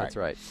 down. All right. That's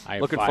right. I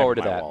have Looking 5 forward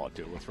in to my that. Wallet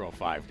too. We'll throw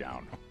 5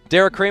 down.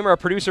 Derek Kramer, our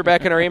producer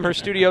back in our Amherst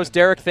studios.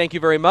 Derek, thank you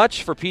very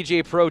much. For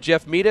PGA Pro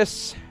Jeff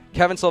Meadis,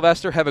 Kevin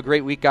Sylvester, have a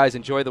great week, guys.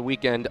 Enjoy the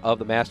weekend of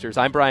the Masters.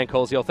 I'm Brian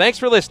Koziel. Thanks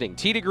for listening.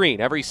 Tee to Green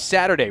every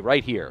Saturday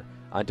right here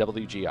on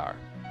WGR.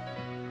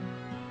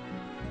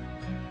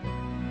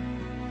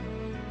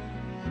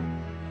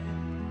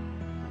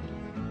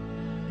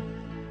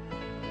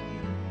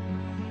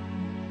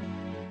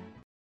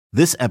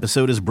 This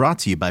episode is brought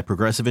to you by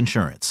Progressive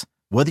Insurance.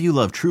 Whether you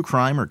love true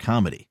crime or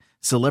comedy,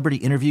 celebrity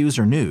interviews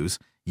or news,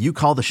 you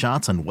call the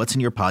shots on what's in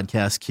your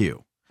podcast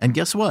queue. And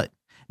guess what?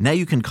 Now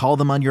you can call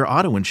them on your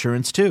auto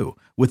insurance too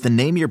with the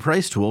Name Your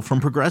Price tool from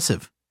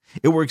Progressive.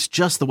 It works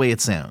just the way it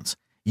sounds.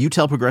 You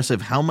tell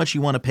Progressive how much you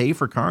want to pay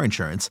for car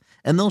insurance,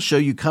 and they'll show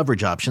you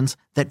coverage options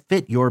that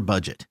fit your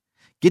budget.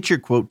 Get your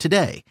quote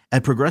today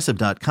at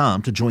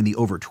Progressive.com to join the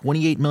over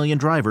 28 million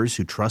drivers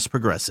who trust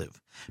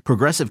Progressive.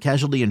 Progressive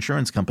Casualty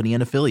Insurance Company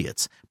and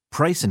Affiliates.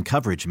 Price and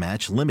coverage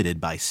match limited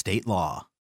by state law.